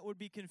imagine that would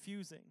be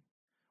confusing.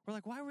 We're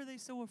like, why were they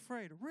so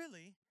afraid?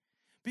 Really?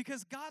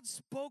 Because God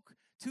spoke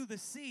to the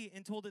sea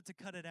and told it to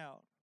cut it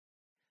out.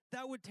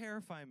 That would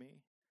terrify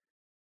me.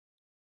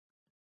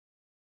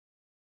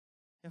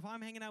 If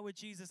I'm hanging out with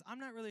Jesus, I'm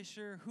not really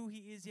sure who he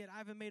is yet. I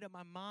haven't made up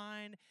my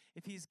mind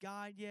if he's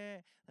God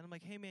yet. And I'm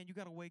like, hey, man, you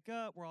got to wake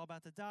up. We're all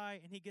about to die.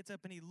 And he gets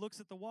up and he looks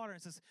at the water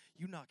and says,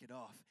 you knock it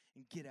off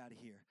and get out of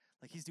here.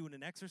 Like he's doing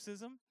an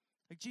exorcism.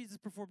 Like Jesus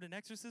performed an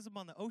exorcism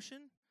on the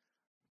ocean.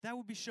 That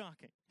would be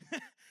shocking.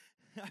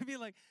 I'd be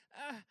like,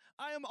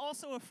 I am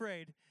also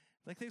afraid.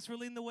 Like, thanks for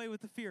leading the way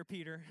with the fear,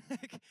 Peter.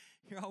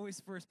 You're always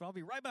first, but I'll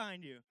be right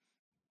behind you.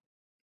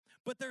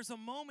 But there's a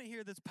moment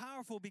here that's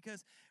powerful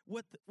because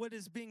what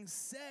is being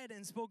said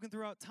and spoken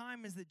throughout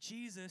time is that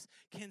Jesus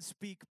can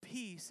speak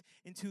peace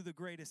into the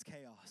greatest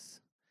chaos.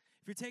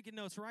 If you're taking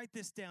notes, write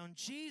this down.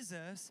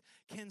 Jesus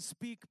can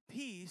speak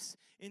peace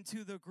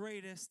into the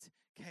greatest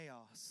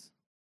chaos.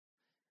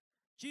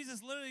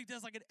 Jesus literally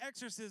does like an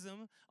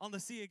exorcism on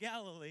the Sea of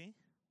Galilee.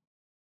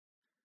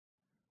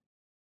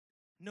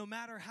 No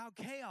matter how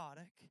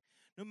chaotic,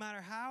 no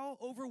matter how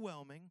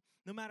overwhelming,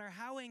 no matter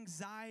how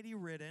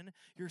anxiety-ridden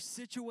your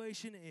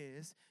situation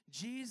is,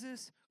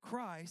 Jesus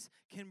Christ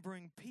can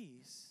bring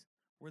peace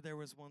where there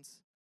was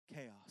once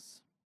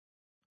chaos.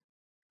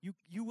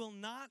 You will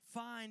not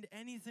find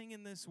anything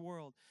in this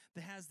world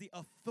that has the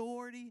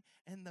authority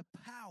and the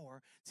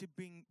power to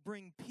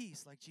bring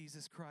peace like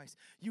Jesus Christ.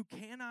 You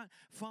cannot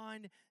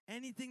find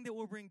anything that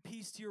will bring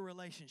peace to your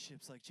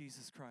relationships like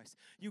Jesus Christ.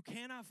 You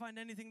cannot find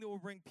anything that will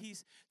bring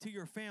peace to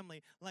your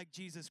family like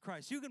Jesus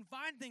Christ. You can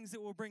find things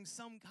that will bring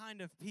some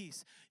kind of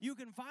peace. You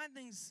can find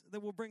things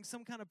that will bring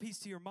some kind of peace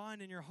to your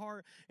mind and your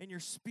heart and your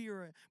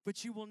spirit,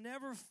 but you will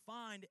never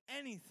find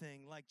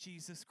anything like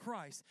Jesus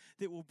Christ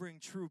that will bring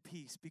true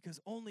peace, because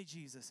only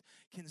Jesus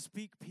can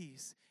speak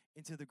peace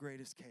into the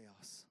greatest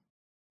chaos.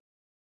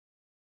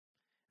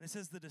 And it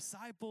says the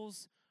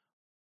disciples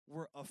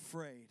were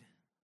afraid.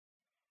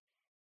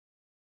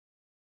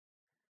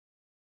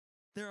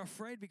 They're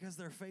afraid because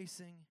they're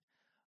facing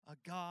a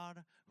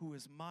God who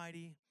is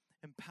mighty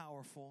and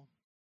powerful.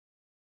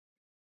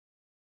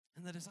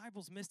 And the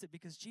disciples missed it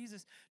because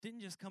Jesus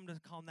didn't just come to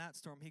calm that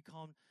storm.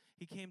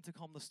 He came to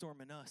calm the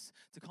storm in us,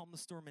 to calm the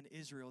storm in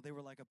Israel. They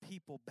were like a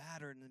people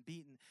battered and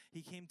beaten.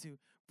 He came to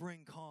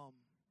bring calm.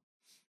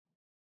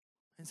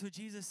 And so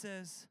Jesus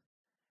says,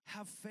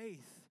 have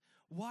faith.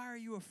 Why are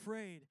you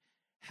afraid?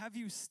 Have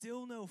you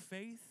still no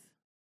faith?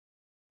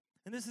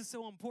 And this is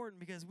so important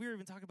because we were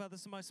even talking about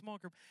this in my small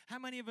group. How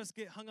many of us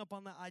get hung up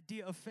on the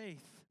idea of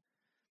faith?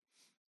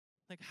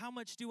 Like, how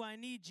much do I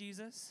need,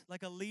 Jesus?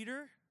 Like a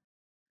leader?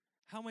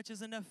 How much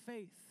is enough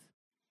faith?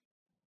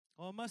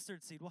 Oh, a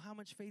mustard seed. Well, how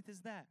much faith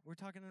is that? We're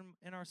talking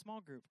in our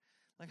small group.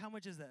 Like, how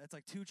much is that? It's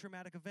like 2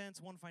 traumatic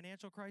events, 1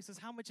 financial crisis.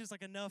 How much is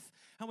like enough?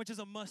 How much is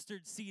a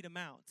mustard seed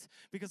amount?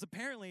 Because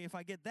apparently if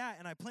I get that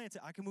and I plant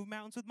it, I can move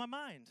mountains with my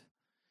mind.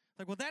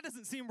 Like, well, that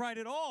doesn't seem right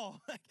at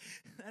all. Like,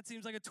 that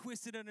seems like a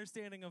twisted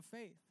understanding of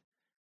faith.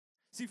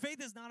 See,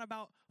 faith is not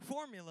about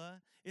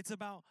formula. It's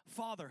about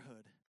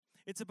fatherhood.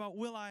 It's about,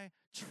 will I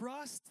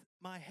trust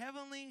my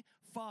heavenly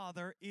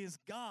Father is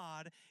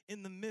God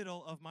in the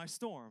middle of my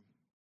storm?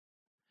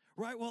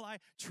 Right? Well, I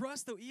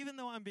trust that even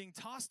though I'm being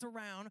tossed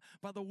around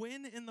by the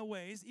wind and the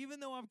waves, even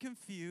though I'm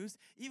confused,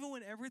 even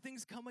when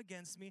everything's come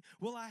against me,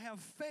 will I have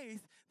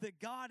faith that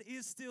God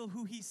is still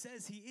who he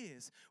says he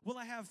is? Will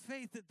I have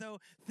faith that though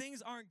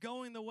things aren't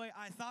going the way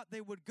I thought they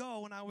would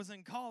go when I was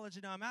in college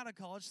and now I'm out of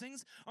college,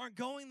 things aren't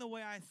going the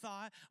way I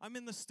thought. I'm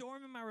in the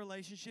storm in my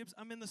relationships.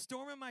 I'm in the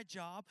storm in my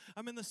job.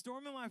 I'm in the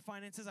storm in my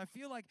finances. I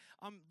feel like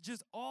I'm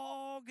just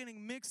all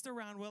getting mixed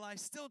around. Will I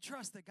still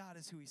trust that God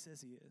is who he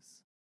says he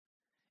is?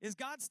 Is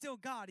God still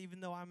God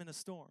even though I'm in a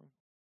storm?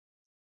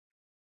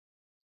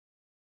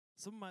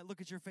 Someone might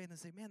look at your faith and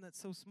say, man, that's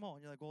so small.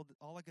 And you're like, well,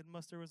 all I could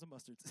muster was a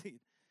mustard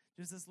seed.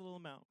 Just this little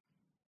amount.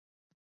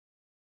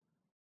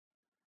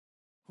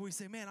 Who we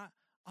say, man,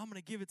 I'm going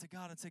to give it to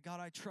God and say, God,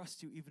 I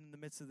trust you even in the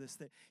midst of this.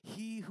 That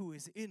he who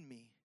is in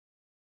me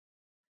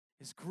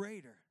is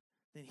greater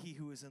than he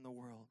who is in the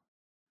world.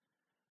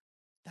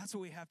 That's what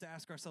we have to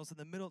ask ourselves in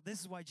the middle. This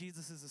is why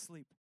Jesus is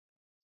asleep.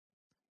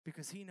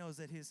 Because he knows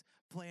that his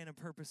plan and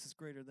purpose is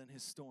greater than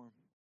his storm.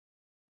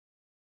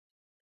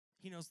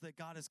 He knows that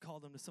God has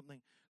called them to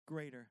something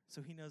greater.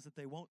 So he knows that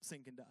they won't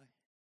sink and die.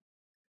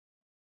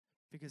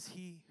 Because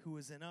he who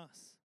is in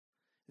us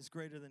is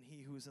greater than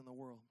he who is in the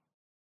world.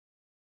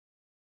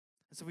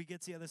 And so we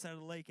get to the other side of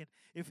the lake. And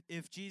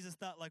if Jesus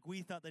thought like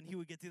we thought, then he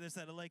would get to the other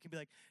side of the lake and be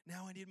like,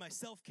 now I need my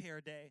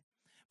self-care day.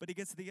 But he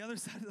gets to the other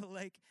side of the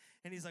lake,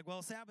 and he's like,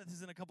 well, Sabbath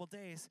is in a couple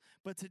days,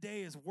 but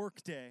today is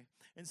work day.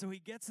 And so he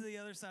gets to the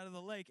other side of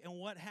the lake, and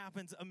what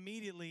happens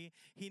immediately?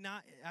 He,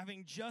 not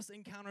having just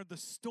encountered the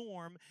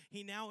storm,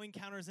 he now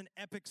encounters an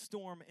epic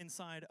storm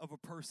inside of a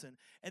person.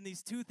 And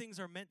these two things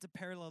are meant to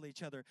parallel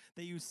each other.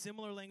 They use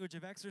similar language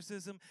of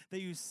exorcism. They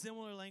use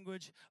similar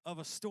language of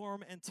a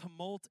storm and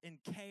tumult and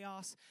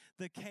chaos.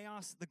 The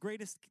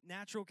greatest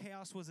natural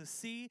chaos was a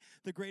sea.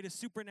 The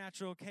greatest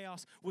supernatural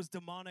chaos was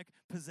demonic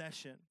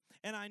possession.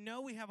 And I know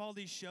we have all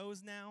these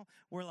shows now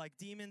where like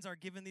demons are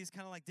given these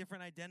kind of like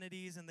different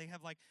identities, and they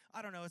have like,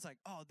 I don't know, it's like,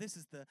 oh, this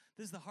is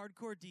the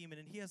hardcore demon,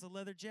 and he has a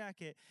leather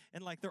jacket,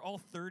 and like they're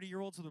all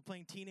 30-year-olds, so they're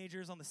playing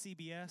teenagers on the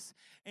CBS,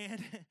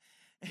 and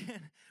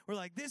we're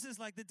like, this is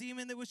like the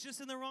demon that was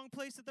just in the wrong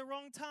place at the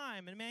wrong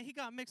time, and man, he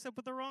got mixed up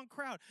with the wrong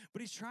crowd,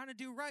 but he's trying to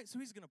do right, so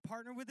he's going to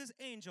partner with his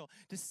angel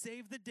to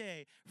save the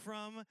day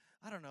from,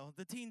 I don't know,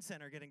 the teen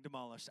center getting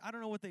demolished. I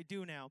don't know what they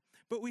do now,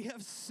 but we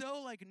have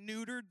so like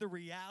neutered the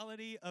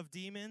reality of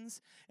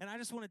demons, and I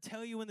just want to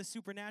tell you, in the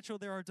supernatural,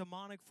 there are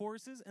demonic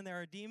forces, and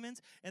there are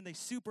demons, and they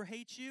super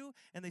hate you,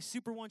 and they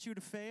super want you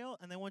to fail,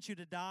 and they want you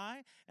to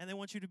die, and they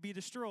want you to be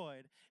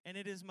destroyed, and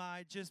it is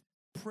my just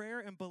prayer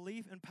and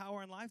belief and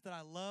power in life that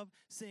I love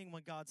seeing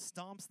when God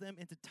stomps them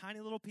into tiny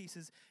little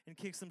pieces and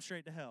kicks them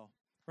straight to hell,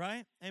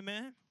 right?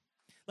 Amen?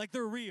 Like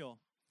they're real.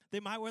 They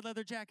might wear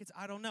leather jackets,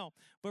 I don't know.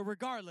 But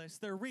regardless,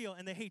 they're real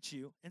and they hate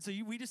you. And so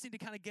we just need to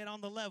kind of get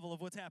on the level of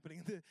what's happening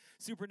in the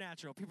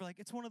supernatural. People are like,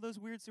 it's one of those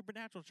weird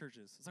supernatural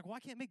churches. It's like, well, I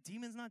can't make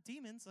demons not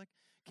demons. Like,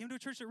 came to a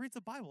church that reads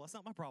the Bible. That's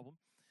not my problem.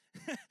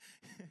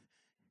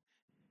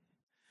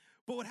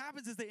 But what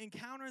happens is they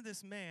encounter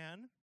this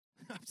man.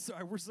 I'm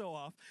sorry, we're so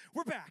off.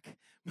 We're back.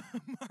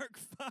 Mark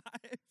 5.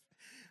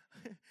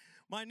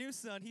 My new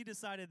son, he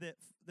decided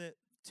that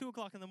 2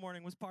 o'clock in the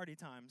morning was party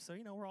time. So,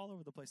 we're all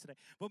over the place today.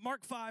 But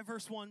Mark 5,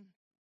 verse 1,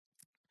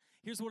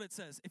 here's what it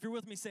says. If you're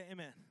with me, say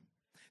amen.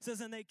 It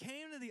says, and they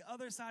came to the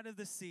other side of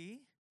the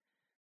sea.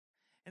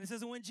 And it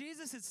says, and when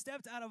Jesus had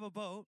stepped out of a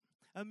boat,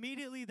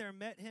 immediately there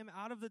met him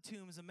out of the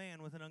tombs a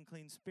man with an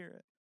unclean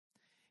spirit.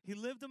 He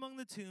lived among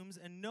the tombs,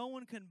 and no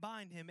one could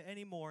bind him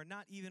anymore,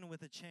 not even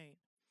with a chain.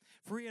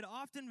 For he had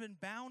often been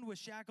bound with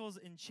shackles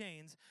and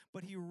chains,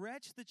 but he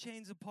wrenched the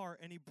chains apart,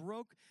 and he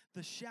broke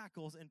the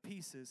shackles in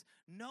pieces.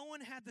 No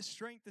one had the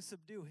strength to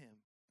subdue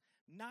him.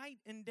 Night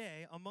and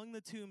day, among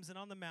the tombs and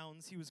on the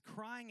mountains, he was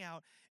crying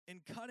out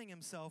and cutting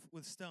himself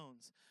with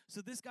stones.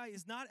 So this guy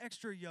is not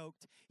extra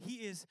yoked. He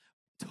is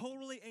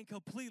totally and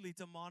completely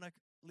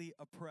demonically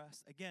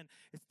oppressed. Again,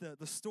 it's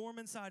the storm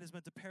inside is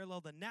meant to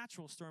parallel the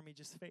natural storm he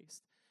just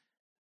faced.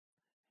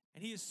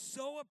 And he is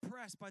so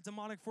oppressed by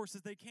demonic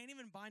forces, they can't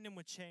even bind him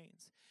with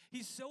chains.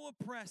 He's so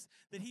oppressed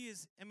that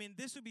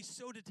this would be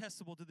so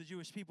detestable to the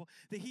Jewish people,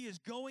 that he is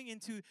going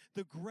into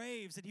the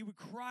graves, and he would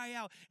cry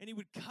out, and he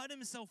would cut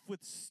himself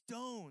with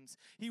stones.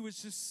 He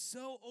was just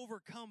so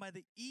overcome by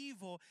the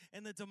evil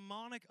and the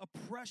demonic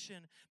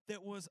oppression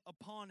that was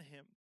upon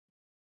him.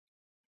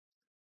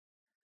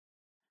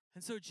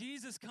 And so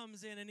Jesus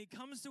comes in, and he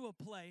comes to a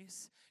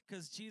place,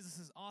 because Jesus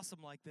is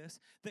awesome like this,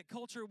 that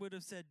culture would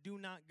have said, do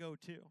not go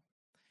to.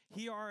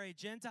 Here are a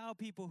Gentile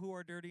people who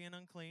are dirty and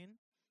unclean.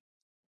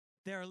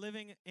 They are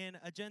living in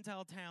a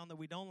Gentile town that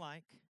we don't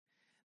like.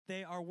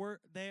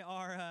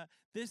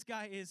 This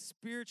guy is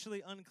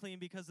spiritually unclean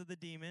because of the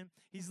demon.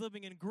 He's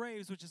living in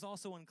graves, which is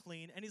also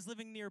unclean, and he's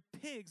living near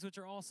pigs, which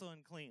are also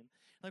unclean.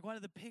 Like, why do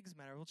the pigs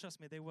matter? Well, trust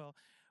me, they will.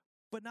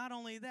 But not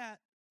only that,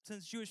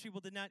 since Jewish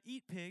people did not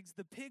eat pigs,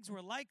 the pigs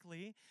were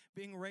likely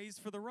being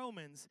raised for the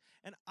Romans.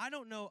 And I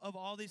don't know of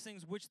all these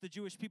things which the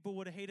Jewish people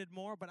would have hated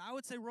more, but I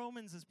would say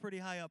Romans is pretty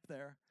high up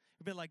there.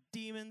 It'd be like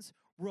demons,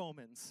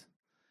 Romans.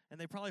 And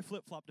they probably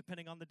flip-flop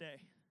depending on the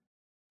day.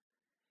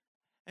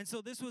 And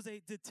so this was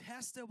a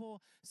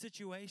detestable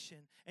situation.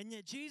 And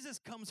yet Jesus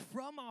comes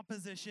from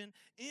opposition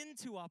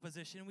into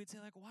opposition. And we'd say,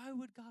 like, why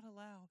would God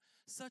allow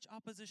such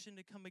opposition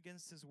to come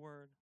against his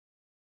word?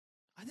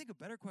 I think a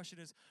better question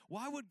is,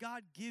 why would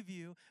God give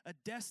you a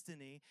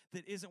destiny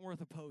that isn't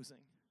worth opposing?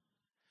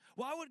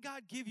 Why would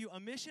God give you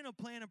a mission, a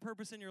plan, and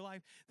purpose in your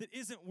life that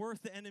isn't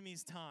worth the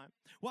enemy's time?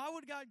 Why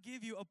would God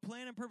give you a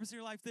plan and purpose in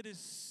your life that is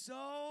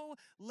so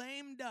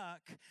lame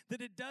duck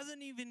that it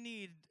doesn't even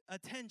need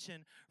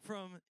attention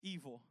from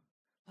evil?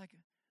 Like,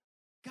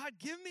 God,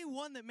 give me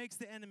one that makes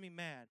the enemy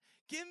mad.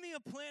 Give me a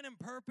plan and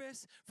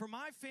purpose for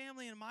my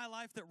family and my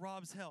life that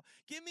robs hell.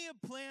 Give me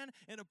a plan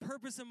and a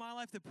purpose in my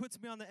life that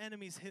puts me on the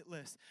enemy's hit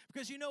list.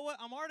 Because you know what?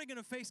 I'm already going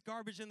to face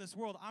garbage in this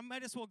world. I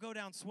might as well go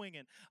down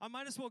swinging. I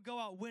might as well go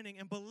out winning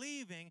and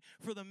believing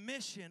for the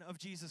mission of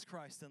Jesus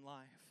Christ in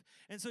life.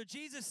 And so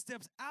Jesus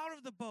steps out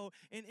of the boat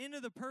and into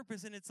the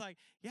purpose, and it's like,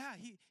 yeah,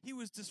 he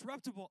was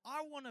disruptible.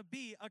 I want to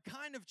be a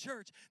kind of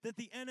church that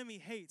the enemy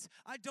hates.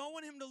 I don't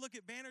want him to look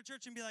at Banner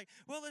Church and be like,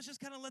 well, let's just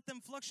kind of let them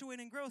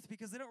fluctuate in growth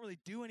because they don't really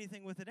do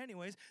anything with it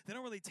anyways. They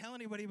don't really tell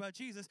anybody about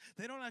Jesus.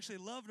 They don't actually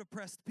love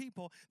depressed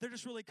people. They're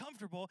just really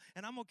comfortable,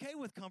 and I'm okay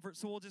with comfort,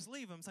 so we'll just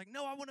leave them. It's like,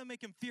 no, I want to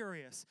make him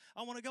furious.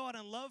 I want to go out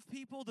and love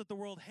people that the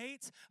world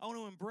hates. I want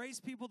to embrace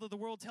people that the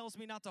world tells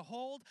me not to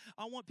hold.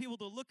 I want people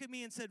to look at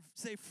me and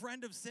say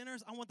friend of sinners.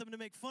 I want them to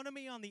make fun of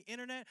me on the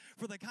internet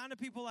for the kind of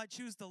people I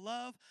choose to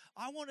love.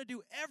 I want to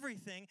do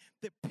everything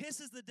that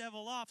pisses the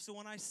devil off, so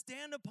when I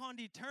stand upon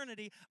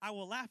eternity, I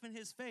will laugh in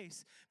his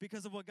face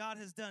because of what God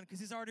has done,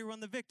 because he's already won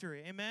the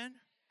victory. Amen?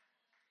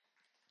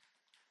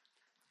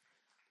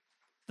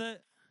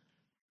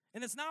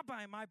 And it's not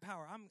by my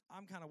power.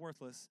 I'm kind of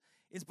worthless.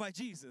 It's by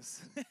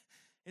Jesus.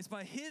 It's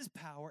by his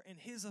power and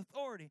his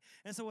authority.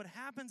 And so what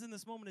happens in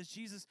this moment is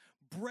Jesus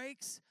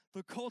breaks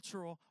the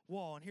cultural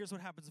wall. And here's what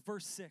happens.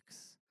 Verse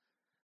 6.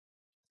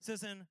 It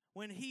says, and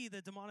when he,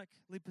 the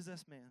demonically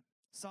possessed man,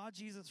 saw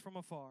Jesus from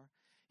afar,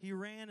 he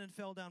ran and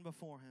fell down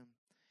before him.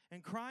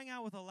 And crying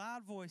out with a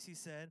loud voice, he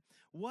said,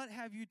 what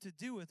have you to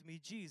do with me,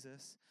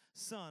 Jesus,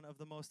 Son of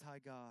the Most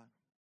High God?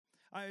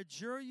 I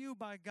adjure you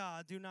by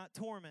God, do not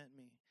torment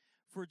me.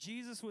 For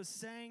Jesus was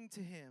saying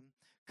to him,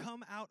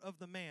 come out of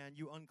the man,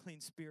 you unclean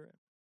spirit.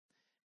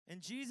 And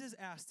Jesus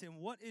asked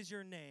him, what is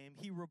your name?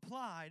 He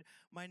replied,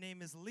 my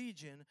name is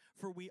Legion,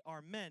 for we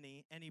are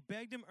many. And he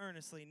begged him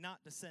earnestly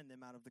not to send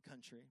him out of the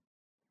country.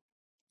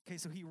 Okay,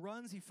 so he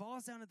runs, he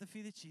falls down at the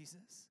feet of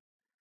Jesus.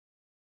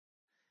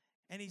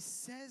 And he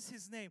says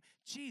his name,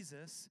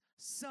 Jesus,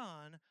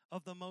 Son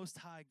of the Most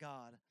High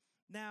God.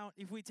 Now,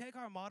 if we take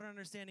our modern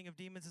understanding of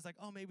demons, it's like,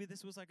 oh, maybe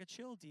this was like a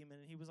chill demon,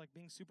 and he was like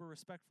being super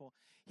respectful.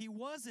 He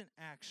wasn't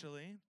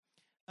actually.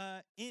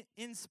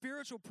 In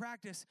spiritual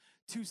practice,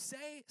 to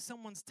say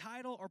someone's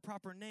title or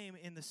proper name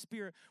in the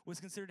spirit was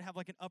considered to have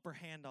like an upper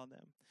hand on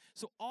them.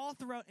 So all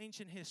throughout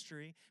ancient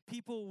history,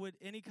 people would,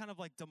 any kind of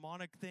like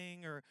demonic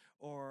thing or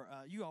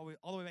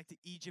all the way back to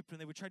Egypt, when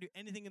they would try to do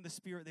anything in the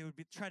spirit, they would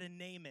try to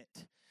name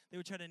it. They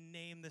would try to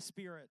name the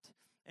spirit.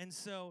 And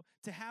so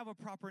to have a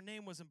proper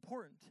name was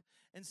important.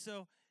 And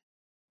so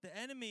the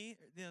enemy,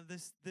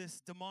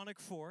 this demonic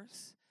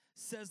force,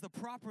 says the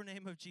proper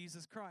name of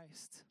Jesus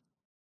Christ.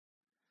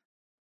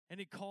 And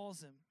he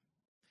calls him.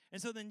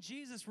 And so then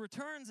Jesus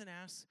returns and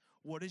asks,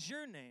 what is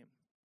your name?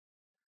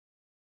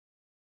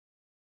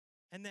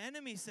 And the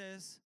enemy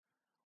says,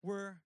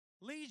 we're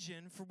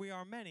Legion, for we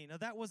are many. Now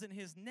that wasn't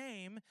his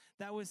name.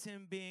 That was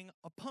him being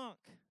a punk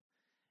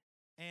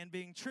and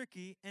being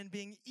tricky and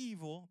being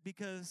evil.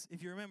 Because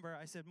if you remember,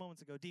 I said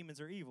moments ago,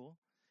 demons are evil.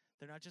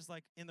 They're not just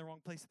like in the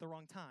wrong place at the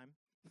wrong time.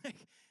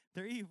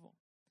 They're evil.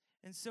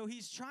 And so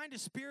he's trying to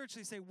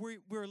spiritually say,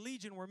 we're a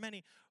legion, we're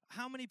many.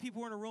 How many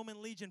people were in a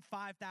Roman legion?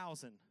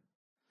 5,000.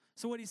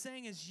 So what he's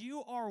saying is,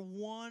 you are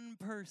one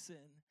person,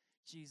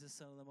 Jesus,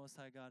 Son of the Most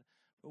High God,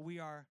 but we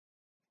are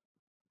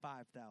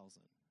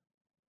 5,000.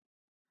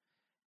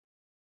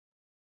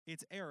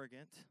 It's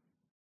arrogant,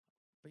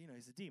 but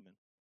he's a demon.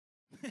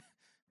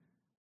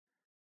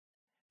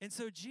 And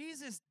so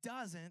Jesus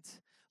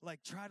doesn't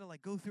try to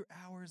go through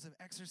hours of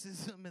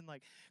exorcism and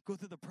go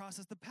through the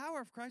process. The power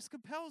of Christ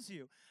compels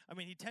you. I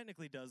mean, he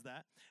technically does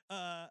that.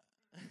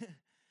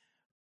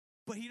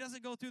 But he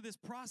doesn't go through this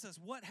process.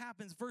 What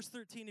happens? Verse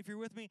 13, if you're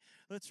with me,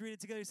 let's read it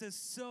together. He says,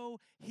 so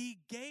he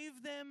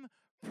gave them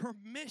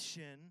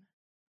permission.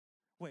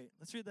 Wait,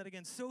 let's read that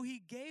again. So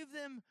he gave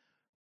them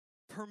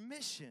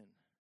permission.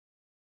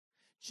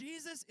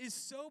 Jesus is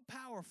so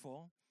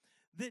powerful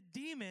that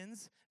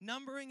demons,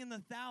 numbering in the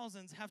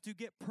thousands, have to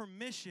get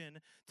permission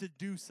to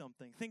do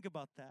something. Think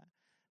about that.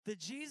 The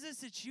Jesus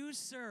that you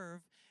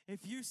serve,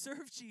 if you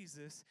serve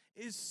Jesus,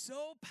 is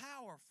so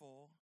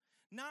powerful,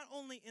 not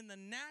only in the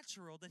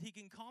natural, that he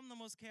can calm the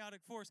most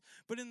chaotic force,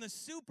 but in the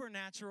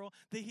supernatural,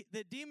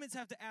 that demons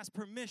have to ask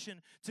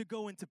permission to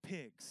go into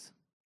pigs.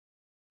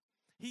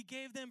 He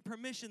gave them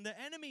permission. The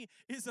enemy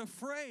is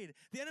afraid.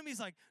 The enemy's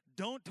like,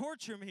 don't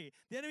torture me.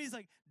 The enemy's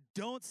like,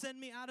 don't send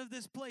me out of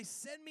this place.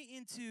 Send me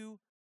into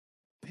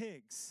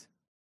pigs.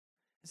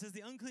 It says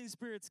the unclean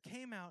spirits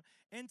came out,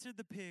 entered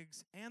the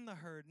pigs and the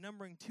herd,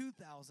 numbering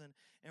 2,000,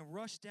 and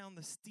rushed down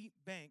the steep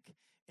bank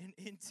and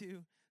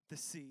into the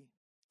sea.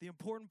 The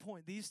important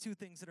point, these two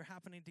things that are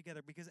happening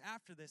together, because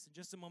after this, in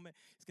just a moment,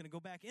 he's going to go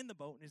back in the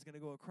boat and he's going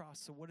to go across.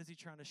 So what is he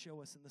trying to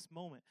show us in this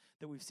moment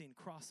that we've seen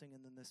crossing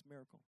and then this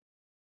miracle?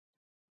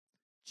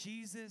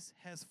 Jesus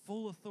has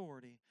full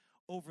authority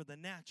over the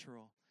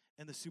natural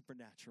and the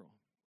supernatural.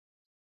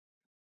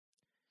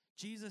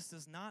 Jesus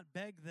does not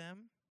beg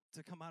them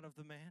to come out of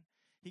the man.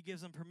 He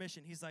gives them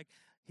permission. He's like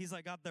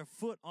got their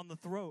foot on the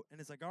throat, and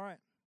it's like, all right,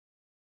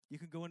 you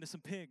can go into some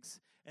pigs.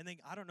 And then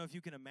I don't know if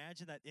you can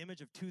imagine that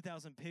image of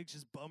 2,000 pigs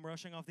just bum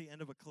rushing off the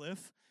end of a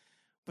cliff,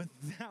 but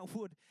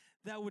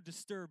that would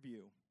disturb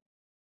you.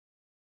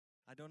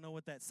 I don't know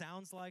what that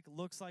sounds like,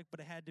 looks like, but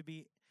it had to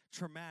be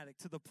traumatic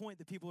to the point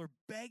that people are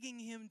begging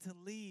him to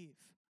leave.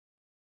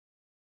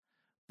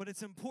 But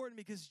it's important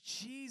because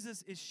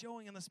Jesus is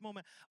showing in this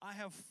moment, I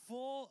have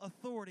full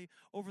authority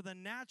over the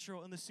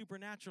natural and the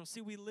supernatural.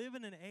 See, we live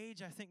in an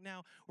age, I think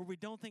now, where we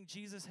don't think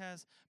Jesus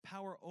has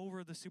power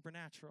over the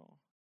supernatural.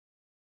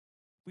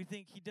 We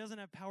think he doesn't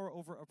have power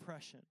over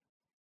oppression.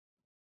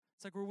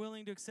 It's like we're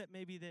willing to accept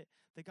maybe that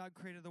God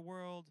created the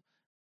world,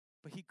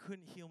 but he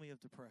couldn't heal me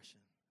of depression.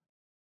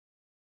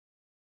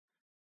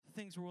 The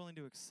things we're willing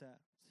to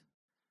accept.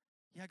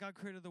 Yeah, God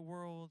created the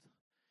world.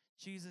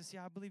 Jesus,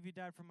 yeah, I believe you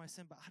died for my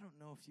sin, but I don't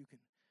know if you can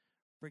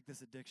break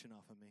this addiction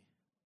off of me.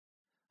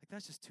 Like,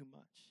 that's just too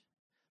much.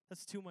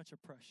 That's too much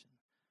oppression.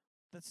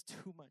 That's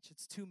too much.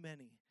 It's too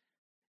many.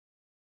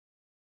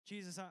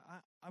 Jesus,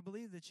 I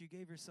believe that you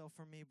gave yourself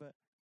for me, but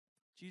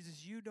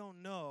Jesus, you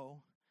don't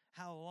know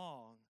how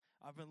long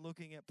I've been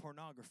looking at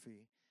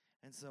pornography,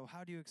 and so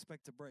how do you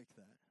expect to break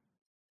that?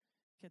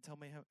 I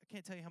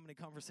can't tell you how many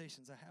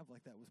conversations I have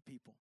like that with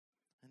people,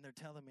 and they're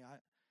telling me,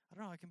 I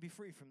don't know, I can be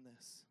free from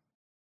this.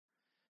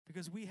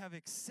 Because we have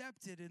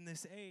accepted in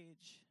this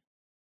age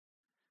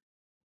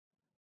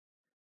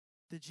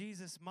that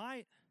Jesus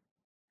might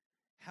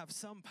have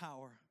some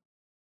power,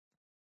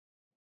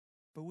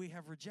 but we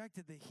have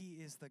rejected that he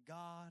is the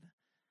God.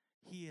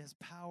 He has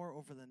power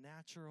over the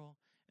natural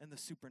and the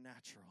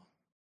supernatural.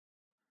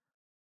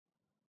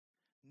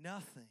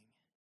 Nothing,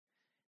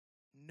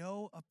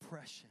 no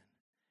oppression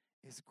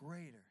is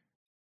greater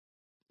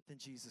than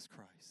Jesus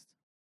Christ.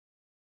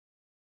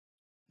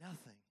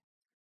 Nothing.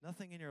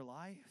 Nothing in your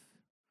life.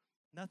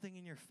 Nothing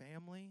in your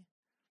family,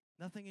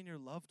 nothing in your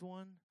loved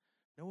one,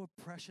 no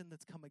oppression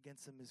that's come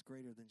against them is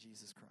greater than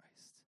Jesus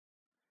Christ.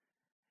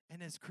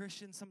 And as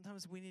Christians,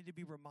 sometimes we need to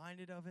be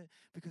reminded of it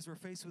because we're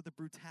faced with the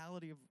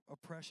brutality of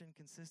oppression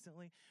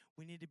consistently.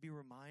 We need to be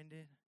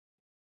reminded,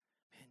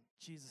 man,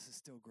 Jesus is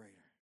still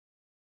greater.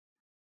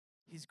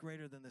 He's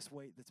greater than this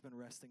weight that's been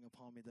resting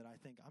upon me that I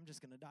think I'm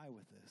just going to die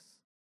with this.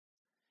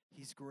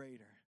 He's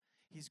greater.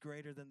 He's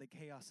greater than the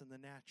chaos in the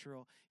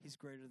natural. He's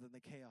greater than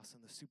the chaos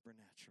in the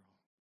supernatural.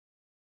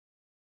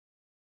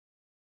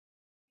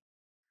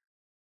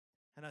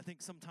 And I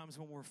think sometimes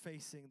when we're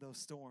facing those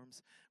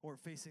storms, or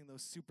facing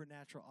those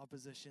supernatural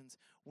oppositions,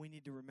 we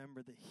need to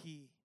remember that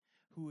he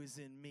who is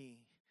in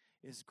me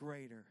is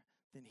greater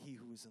than he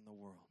who is in the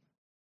world.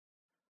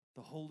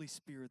 The Holy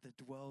Spirit that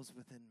dwells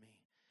within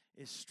me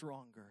is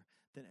stronger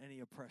than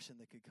any oppression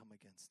that could come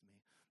against me.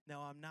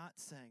 Now, I'm not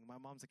saying, my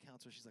mom's a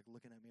counselor, she's like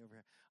looking at me over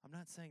here. I'm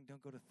not saying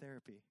don't go to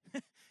therapy.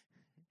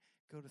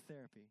 Go to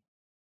therapy.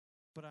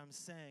 But I'm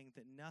saying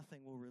that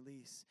nothing will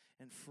release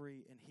and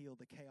free and heal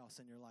the chaos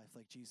in your life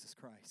like Jesus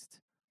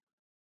Christ.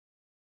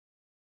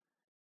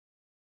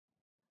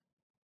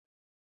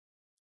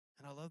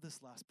 And I love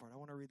this last part. I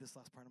want to read this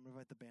last part. I'm going to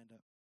invite the band up.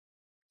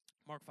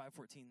 Mark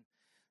 5:14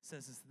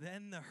 says this,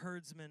 then the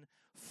herdsmen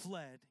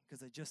fled,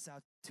 because they just saw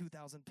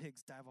 2,000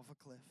 pigs dive off a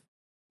cliff,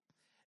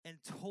 and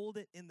told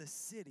it in the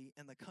city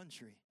and the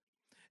country.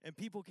 And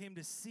people came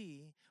to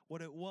see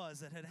what it was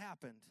that had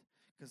happened,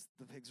 because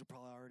the pigs were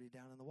probably already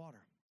down in the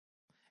water.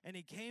 And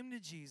he came to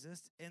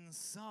Jesus and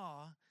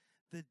saw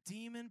the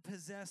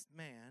demon-possessed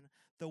man,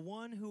 the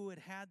one who had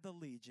had the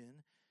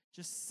legion,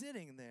 just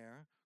sitting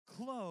there,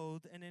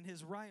 clothed and in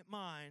his right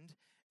mind,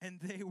 and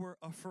they were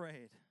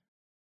afraid.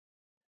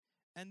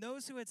 And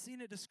those who had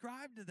seen it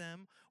described to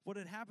them what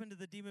had happened to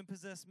the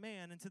demon-possessed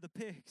man and to the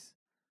pigs.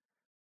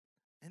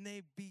 And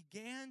they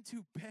began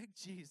to beg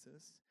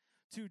Jesus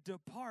to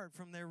depart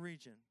from their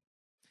region.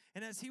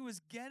 And as he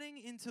was getting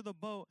into the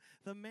boat,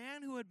 the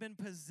man who had been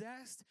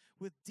possessed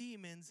with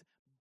demons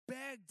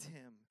begged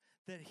him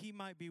that he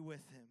might be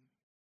with him.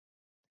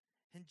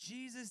 And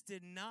Jesus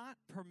did not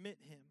permit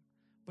him,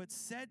 but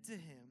said to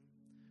him,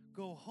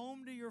 Go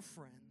home to your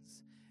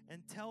friends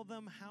and tell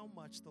them how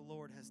much the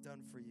Lord has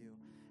done for you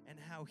and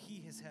how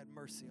he has had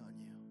mercy on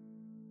you.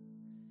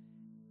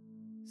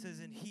 It says,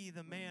 and he,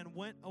 the man,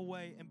 went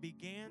away and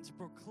began to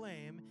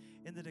proclaim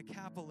in the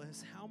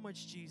Decapolis how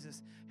much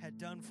Jesus had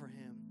done for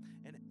him,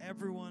 and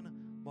everyone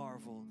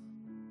marveled.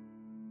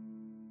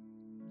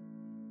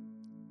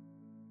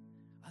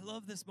 I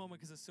love this moment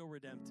because it's so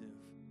redemptive.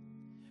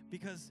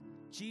 Because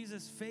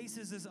Jesus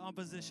faces his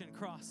opposition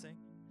crossing.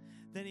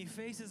 Then he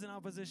faces an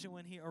opposition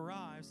when he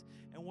arrives.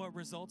 And what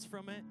results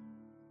from it?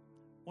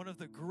 One of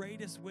the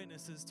greatest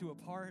witnesses to a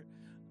part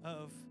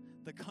of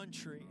the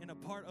country and a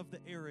part of the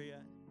area,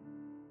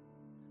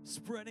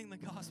 spreading the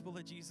gospel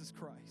of Jesus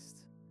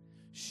Christ,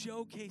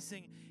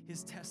 showcasing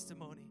his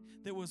testimony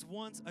that was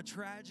once a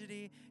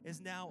tragedy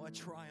is now a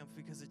triumph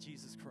because of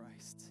Jesus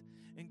Christ,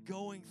 and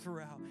going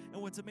throughout.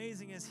 And what's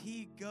amazing is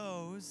he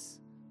goes,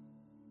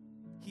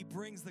 he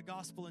brings the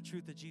gospel and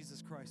truth of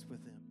Jesus Christ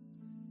with him.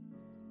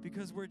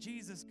 Because where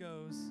Jesus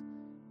goes,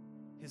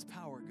 his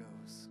power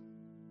goes.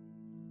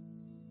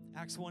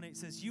 Acts 1:8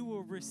 says, you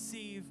will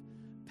receive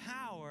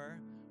power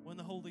when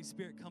the Holy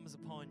Spirit comes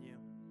upon you.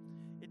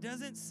 It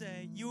doesn't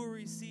say you will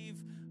receive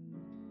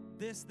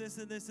this,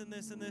 and this, and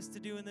this, and this to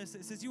do, and this.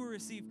 It says you will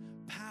receive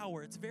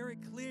power. It's very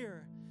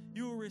clear.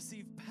 You will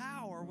receive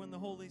power when the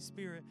Holy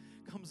Spirit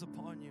comes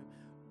upon you.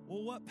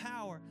 Well, what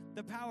power?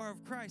 The power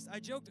of Christ. I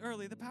joked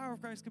earlier, the power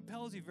of Christ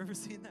compels you. If you've ever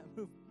seen that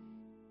movie.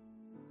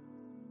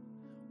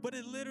 But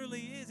it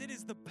literally is. It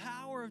is the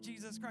power of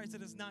Jesus Christ.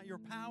 It is not your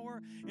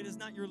power. It is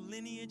not your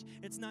lineage.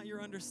 It's not your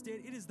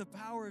understanding. It is the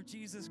power of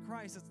Jesus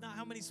Christ. It's not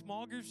how many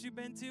small groups you've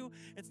been to.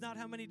 It's not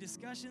how many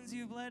discussions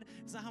you've led.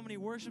 It's not how many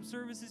worship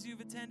services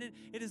you've attended.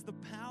 It is the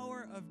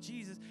power of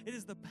Jesus. It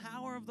is the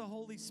power of the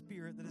Holy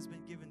Spirit that has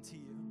been given to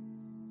you.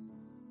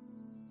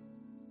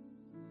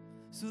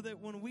 So that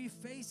when we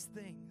face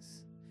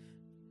things,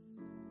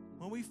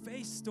 when we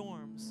face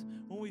storms,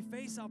 when we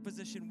face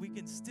opposition, we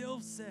can still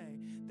say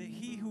that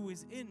he who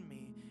is in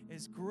me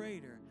is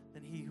greater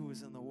than he who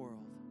is in the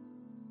world.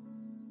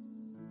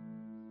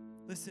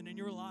 Listen, in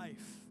your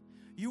life,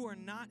 you are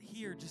not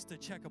here just to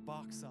check a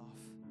box off.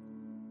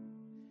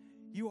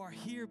 You are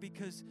here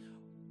because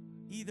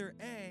either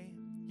A,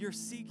 you're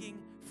seeking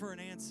for an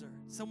answer.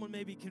 Someone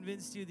maybe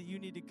convinced you that you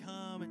need to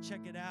come and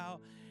check it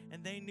out,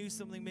 and they knew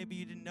something maybe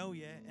you didn't know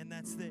yet, and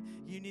that's that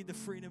you need the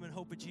freedom and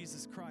hope of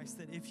Jesus Christ,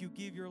 that if you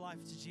give your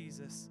life to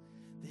Jesus,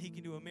 that he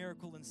can do a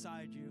miracle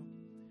inside you,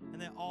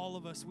 and that all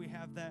of us, we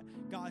have that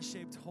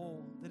God-shaped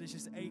hole that is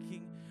just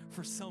aching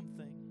for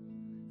something,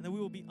 and that we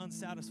will be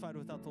unsatisfied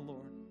without the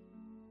Lord.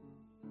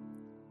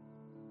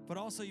 But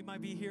also you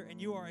might be here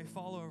and you are a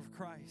follower of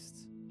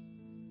Christ.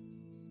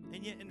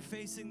 And yet in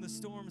facing the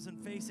storms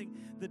and facing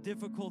the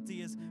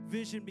difficulty, as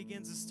vision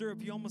begins to stir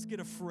up, you almost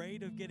get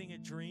afraid of getting a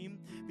dream,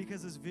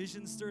 because as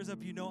vision stirs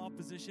up, you know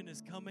opposition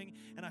is coming.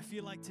 And I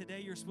feel like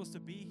today you're supposed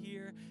to be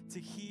here to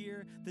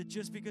hear that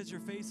just because you're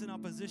facing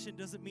opposition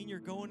doesn't mean you're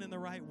going in the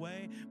right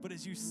way. But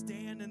as you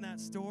stand in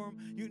that storm,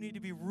 you need to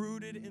be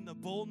rooted in the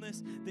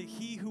boldness that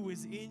he who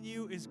is in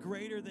you is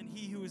greater than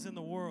he who is in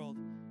the world.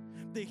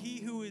 That he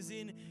who is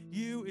in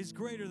you is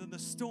greater than the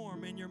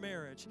storm in your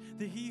marriage.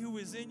 That he who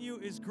is in you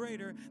is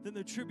greater than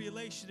the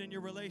tribulation in your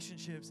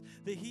relationships.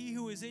 That he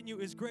who is in you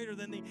is greater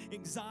than the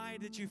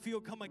anxiety that you feel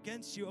come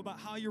against you about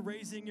how you're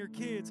raising your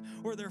kids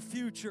or their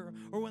future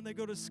or when they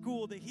go to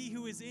school. That he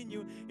who is in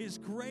you is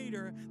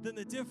greater than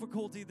the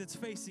difficulty that's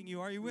facing you.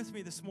 Are you with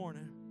me this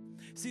morning?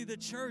 See, the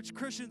church,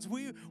 Christians,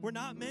 we were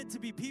not meant to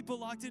be people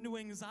locked into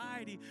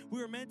anxiety. We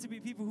were meant to be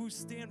people who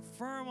stand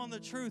firm on the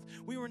truth.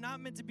 We were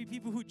not meant to be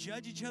people who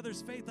judge each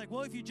other's faith. Like,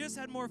 well, if you just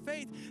had more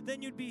faith,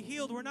 then you'd be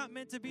healed. We're not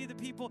meant to be the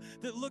people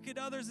that look at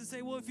others and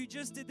say, well, if you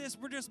just did this.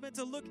 We're just meant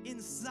to look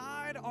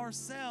inside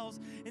ourselves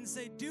and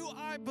say, do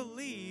I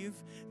believe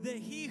that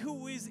he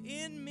who is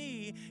in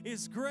me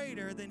is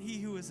greater than he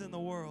who is in the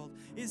world?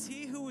 Is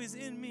he who is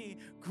in me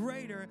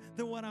greater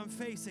than what I'm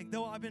facing?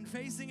 Though I've been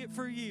facing it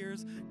for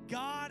years,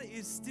 God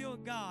is still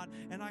God,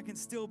 and I can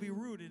still be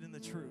rooted in the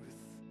truth.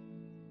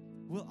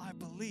 Will I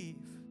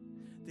believe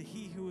that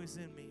he who is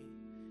in me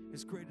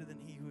is greater than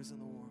he who is in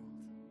the world?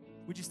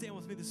 Would you stand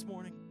with me this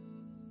morning?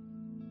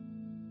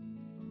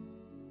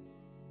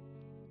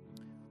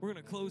 We're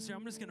going to close here.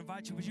 I'm just going to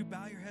invite you. Would you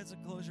bow your heads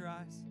and close your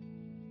eyes?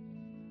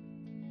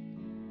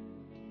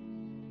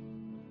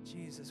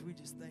 Jesus, we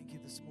just thank you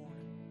this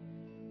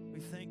morning. We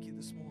thank you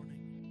this morning.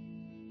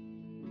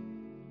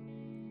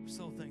 We're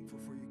so thankful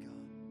for you, God.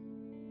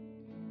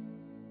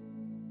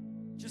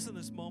 Just in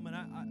this moment,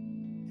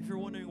 if you're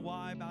wondering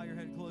why, bow your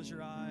head, close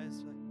your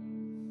eyes.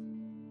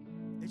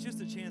 It's just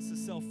a chance to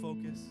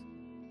self-focus.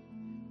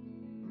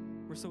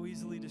 We're so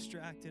easily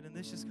distracted, and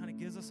this just kind of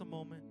gives us a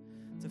moment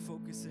to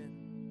focus in.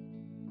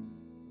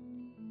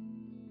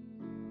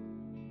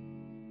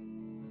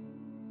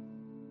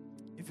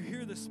 If you're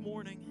here this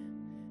morning,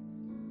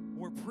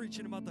 we're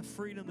preaching about the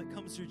freedom that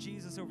comes through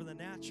Jesus over the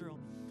natural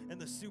and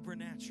the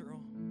supernatural,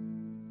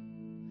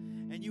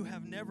 and you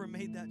have never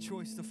made that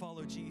choice to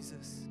follow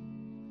Jesus.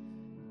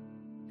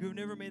 you have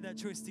never made that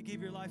choice to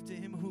give your life to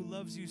him who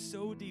loves you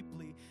so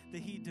deeply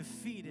that he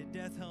defeated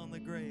death, hell, and the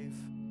grave.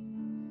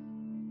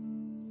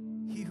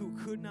 He who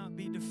could not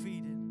be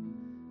defeated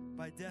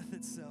by death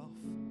itself.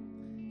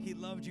 He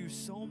loved you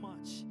so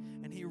much,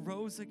 and he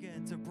rose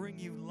again to bring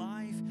you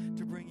life,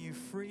 to bring you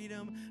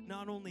freedom,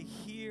 not only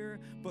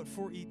here, but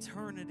for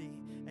eternity.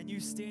 And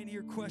you stand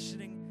here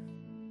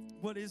questioning,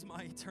 what is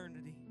my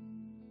eternity?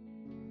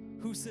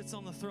 Who sits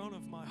on the throne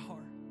of my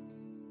heart?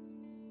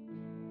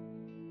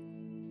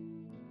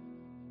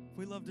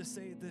 We love to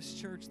say at this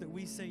church that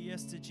we say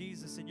yes to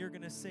Jesus, and you're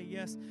going to say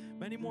yes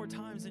many more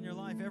times in your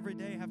life. Every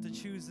day have to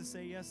choose to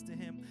say yes to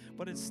him,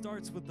 but it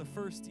starts with the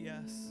first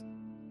yes.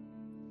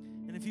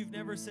 And if you've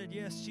never said,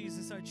 yes,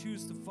 Jesus, I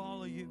choose to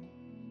follow you.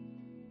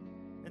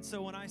 And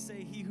so when I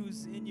say he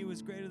who's in you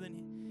is greater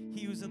than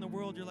he who's in the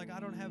world, you're like, I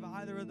don't have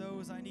either of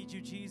those. I need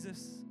you,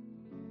 Jesus.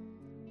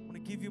 I want to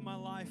give you my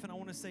life, and I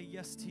want to say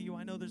yes to you.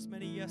 I know there's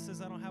many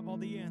yeses. I don't have all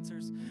the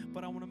answers,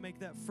 but I want to make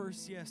that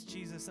first yes.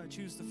 Jesus, I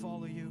choose to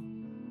follow you.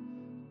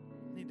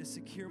 I need to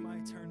secure my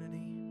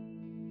eternity.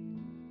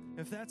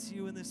 If that's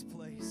you in this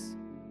place,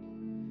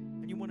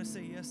 and you want to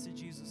say yes to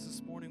Jesus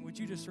this morning, would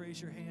you just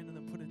raise your hand and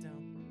then put it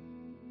down?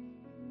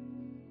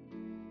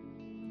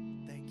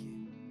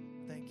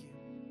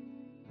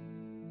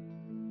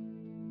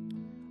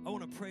 I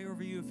want to pray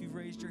over you if you've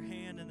raised your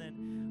hand, and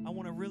then I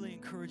want to really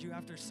encourage you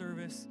after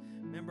service.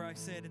 Remember, I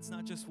said it's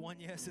not just one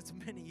yes, it's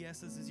many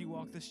yeses as you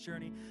walk this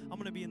journey. I'm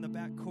going to be in the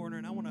back corner,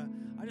 and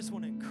I just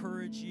want to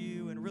encourage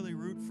you and really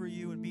root for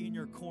you and be in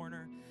your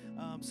corner.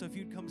 So if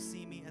you'd come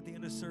see me at the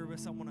end of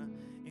service, I want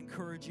to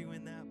encourage you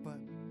in that,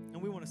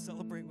 and we want to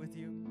celebrate with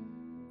you.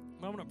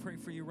 But I want to pray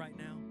for you right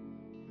now.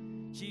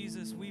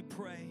 Jesus, we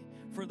pray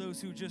for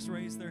those who just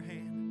raised their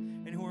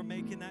hand and who are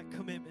making that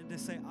commitment to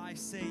say, I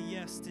say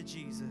yes to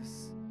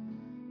Jesus.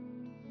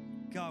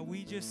 God,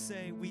 we just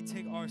say we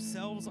take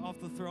ourselves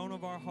off the throne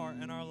of our heart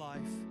and our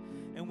life,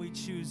 and we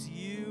choose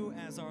you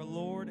as our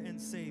Lord and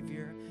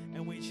Savior,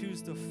 and we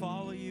choose to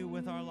follow you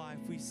with our life.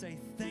 We say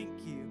thank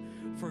you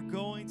for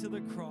going to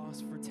the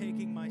cross, for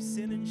taking my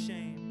sin and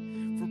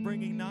shame, for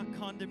bringing not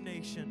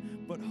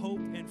condemnation, but hope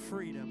and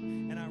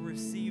freedom. And I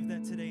receive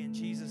that today in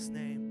Jesus'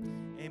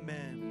 name.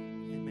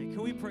 Amen. Amen.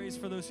 Can we praise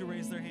for those who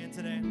raised their hand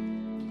today?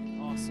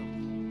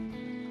 Awesome.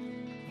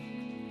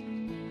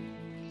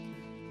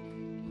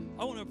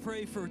 I want to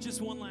pray for just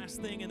one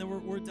last thing, and then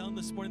we're done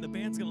this morning. The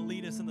band's going to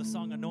lead us in the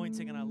song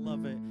Anointing, and I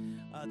love it.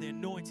 The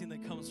anointing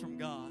that comes from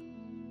God.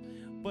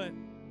 But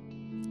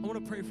I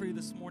want to pray for you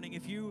this morning.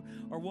 If you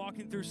are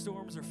walking through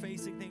storms or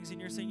facing things and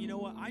you're saying, you know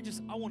what,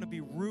 I want to be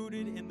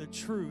rooted in the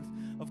truth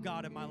of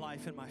God in my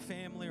life, in my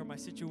family, or my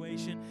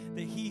situation,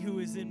 that he who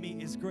is in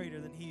me is greater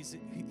than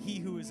he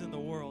who is in the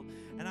world.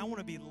 And I want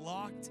to be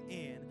locked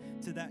in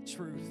to that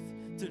truth,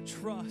 to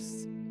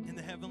trust in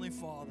the Heavenly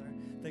Father,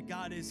 that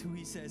God is who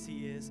he says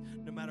he is,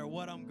 no matter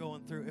what I'm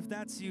going through. If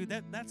that's you,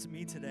 that's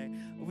me today.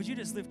 Would you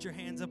just lift your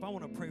hands up? I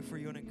want to pray for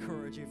you and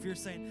encourage you. If you're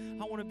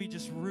saying, I want to be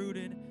just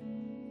rooted,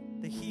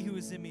 that he who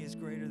is in me is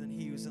greater than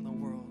he who's in the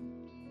world.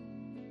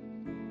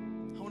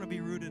 I want to be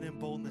rooted in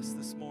boldness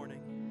this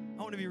morning.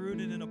 I want to be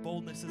rooted in a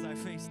boldness as I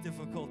face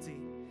difficulty,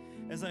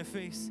 as I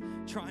face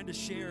trying to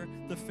share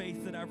the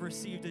faith that I've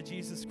received of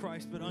Jesus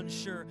Christ, but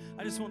unsure.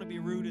 I just want to be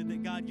rooted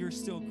that, God, you're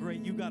still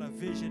great. You got a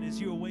vision.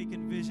 As you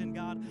awaken vision,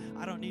 God,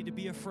 I don't need to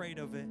be afraid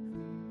of it.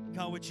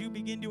 God, would you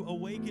begin to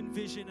awaken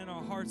vision in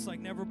our hearts like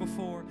never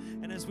before?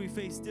 And as we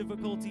face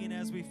difficulty and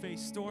as we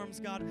face storms,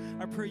 God,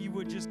 I pray you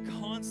would just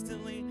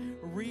constantly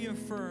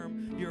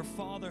reaffirm your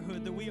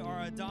fatherhood, that we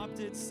are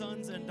adopted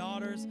sons and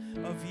daughters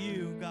of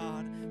you,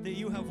 God, that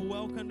you have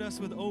welcomed us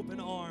with open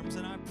arms.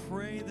 And I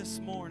pray this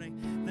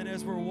morning that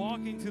as we're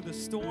walking through the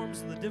storms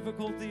and the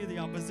difficulty, the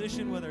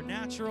opposition, whether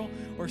natural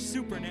or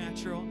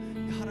supernatural,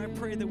 God, I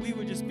pray that we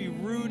would just be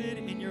rooted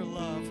in your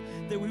love,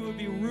 that we would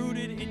be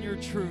rooted in your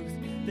truth,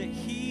 that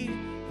he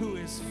who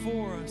is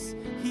for us,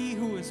 he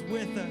who is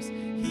with us,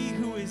 he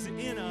who is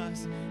in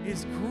us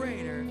is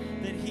greater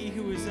than he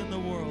who is in the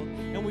world.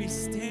 And we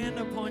stand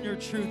upon your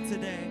truth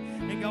today.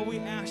 And God, we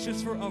ask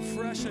just for a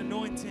fresh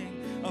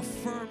anointing,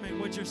 affirming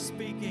what you're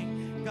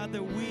speaking. God,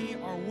 that we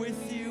are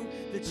with you,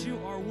 that you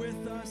are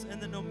with us, and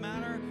that no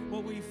matter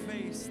what we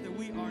face, that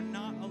we are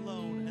not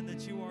alone.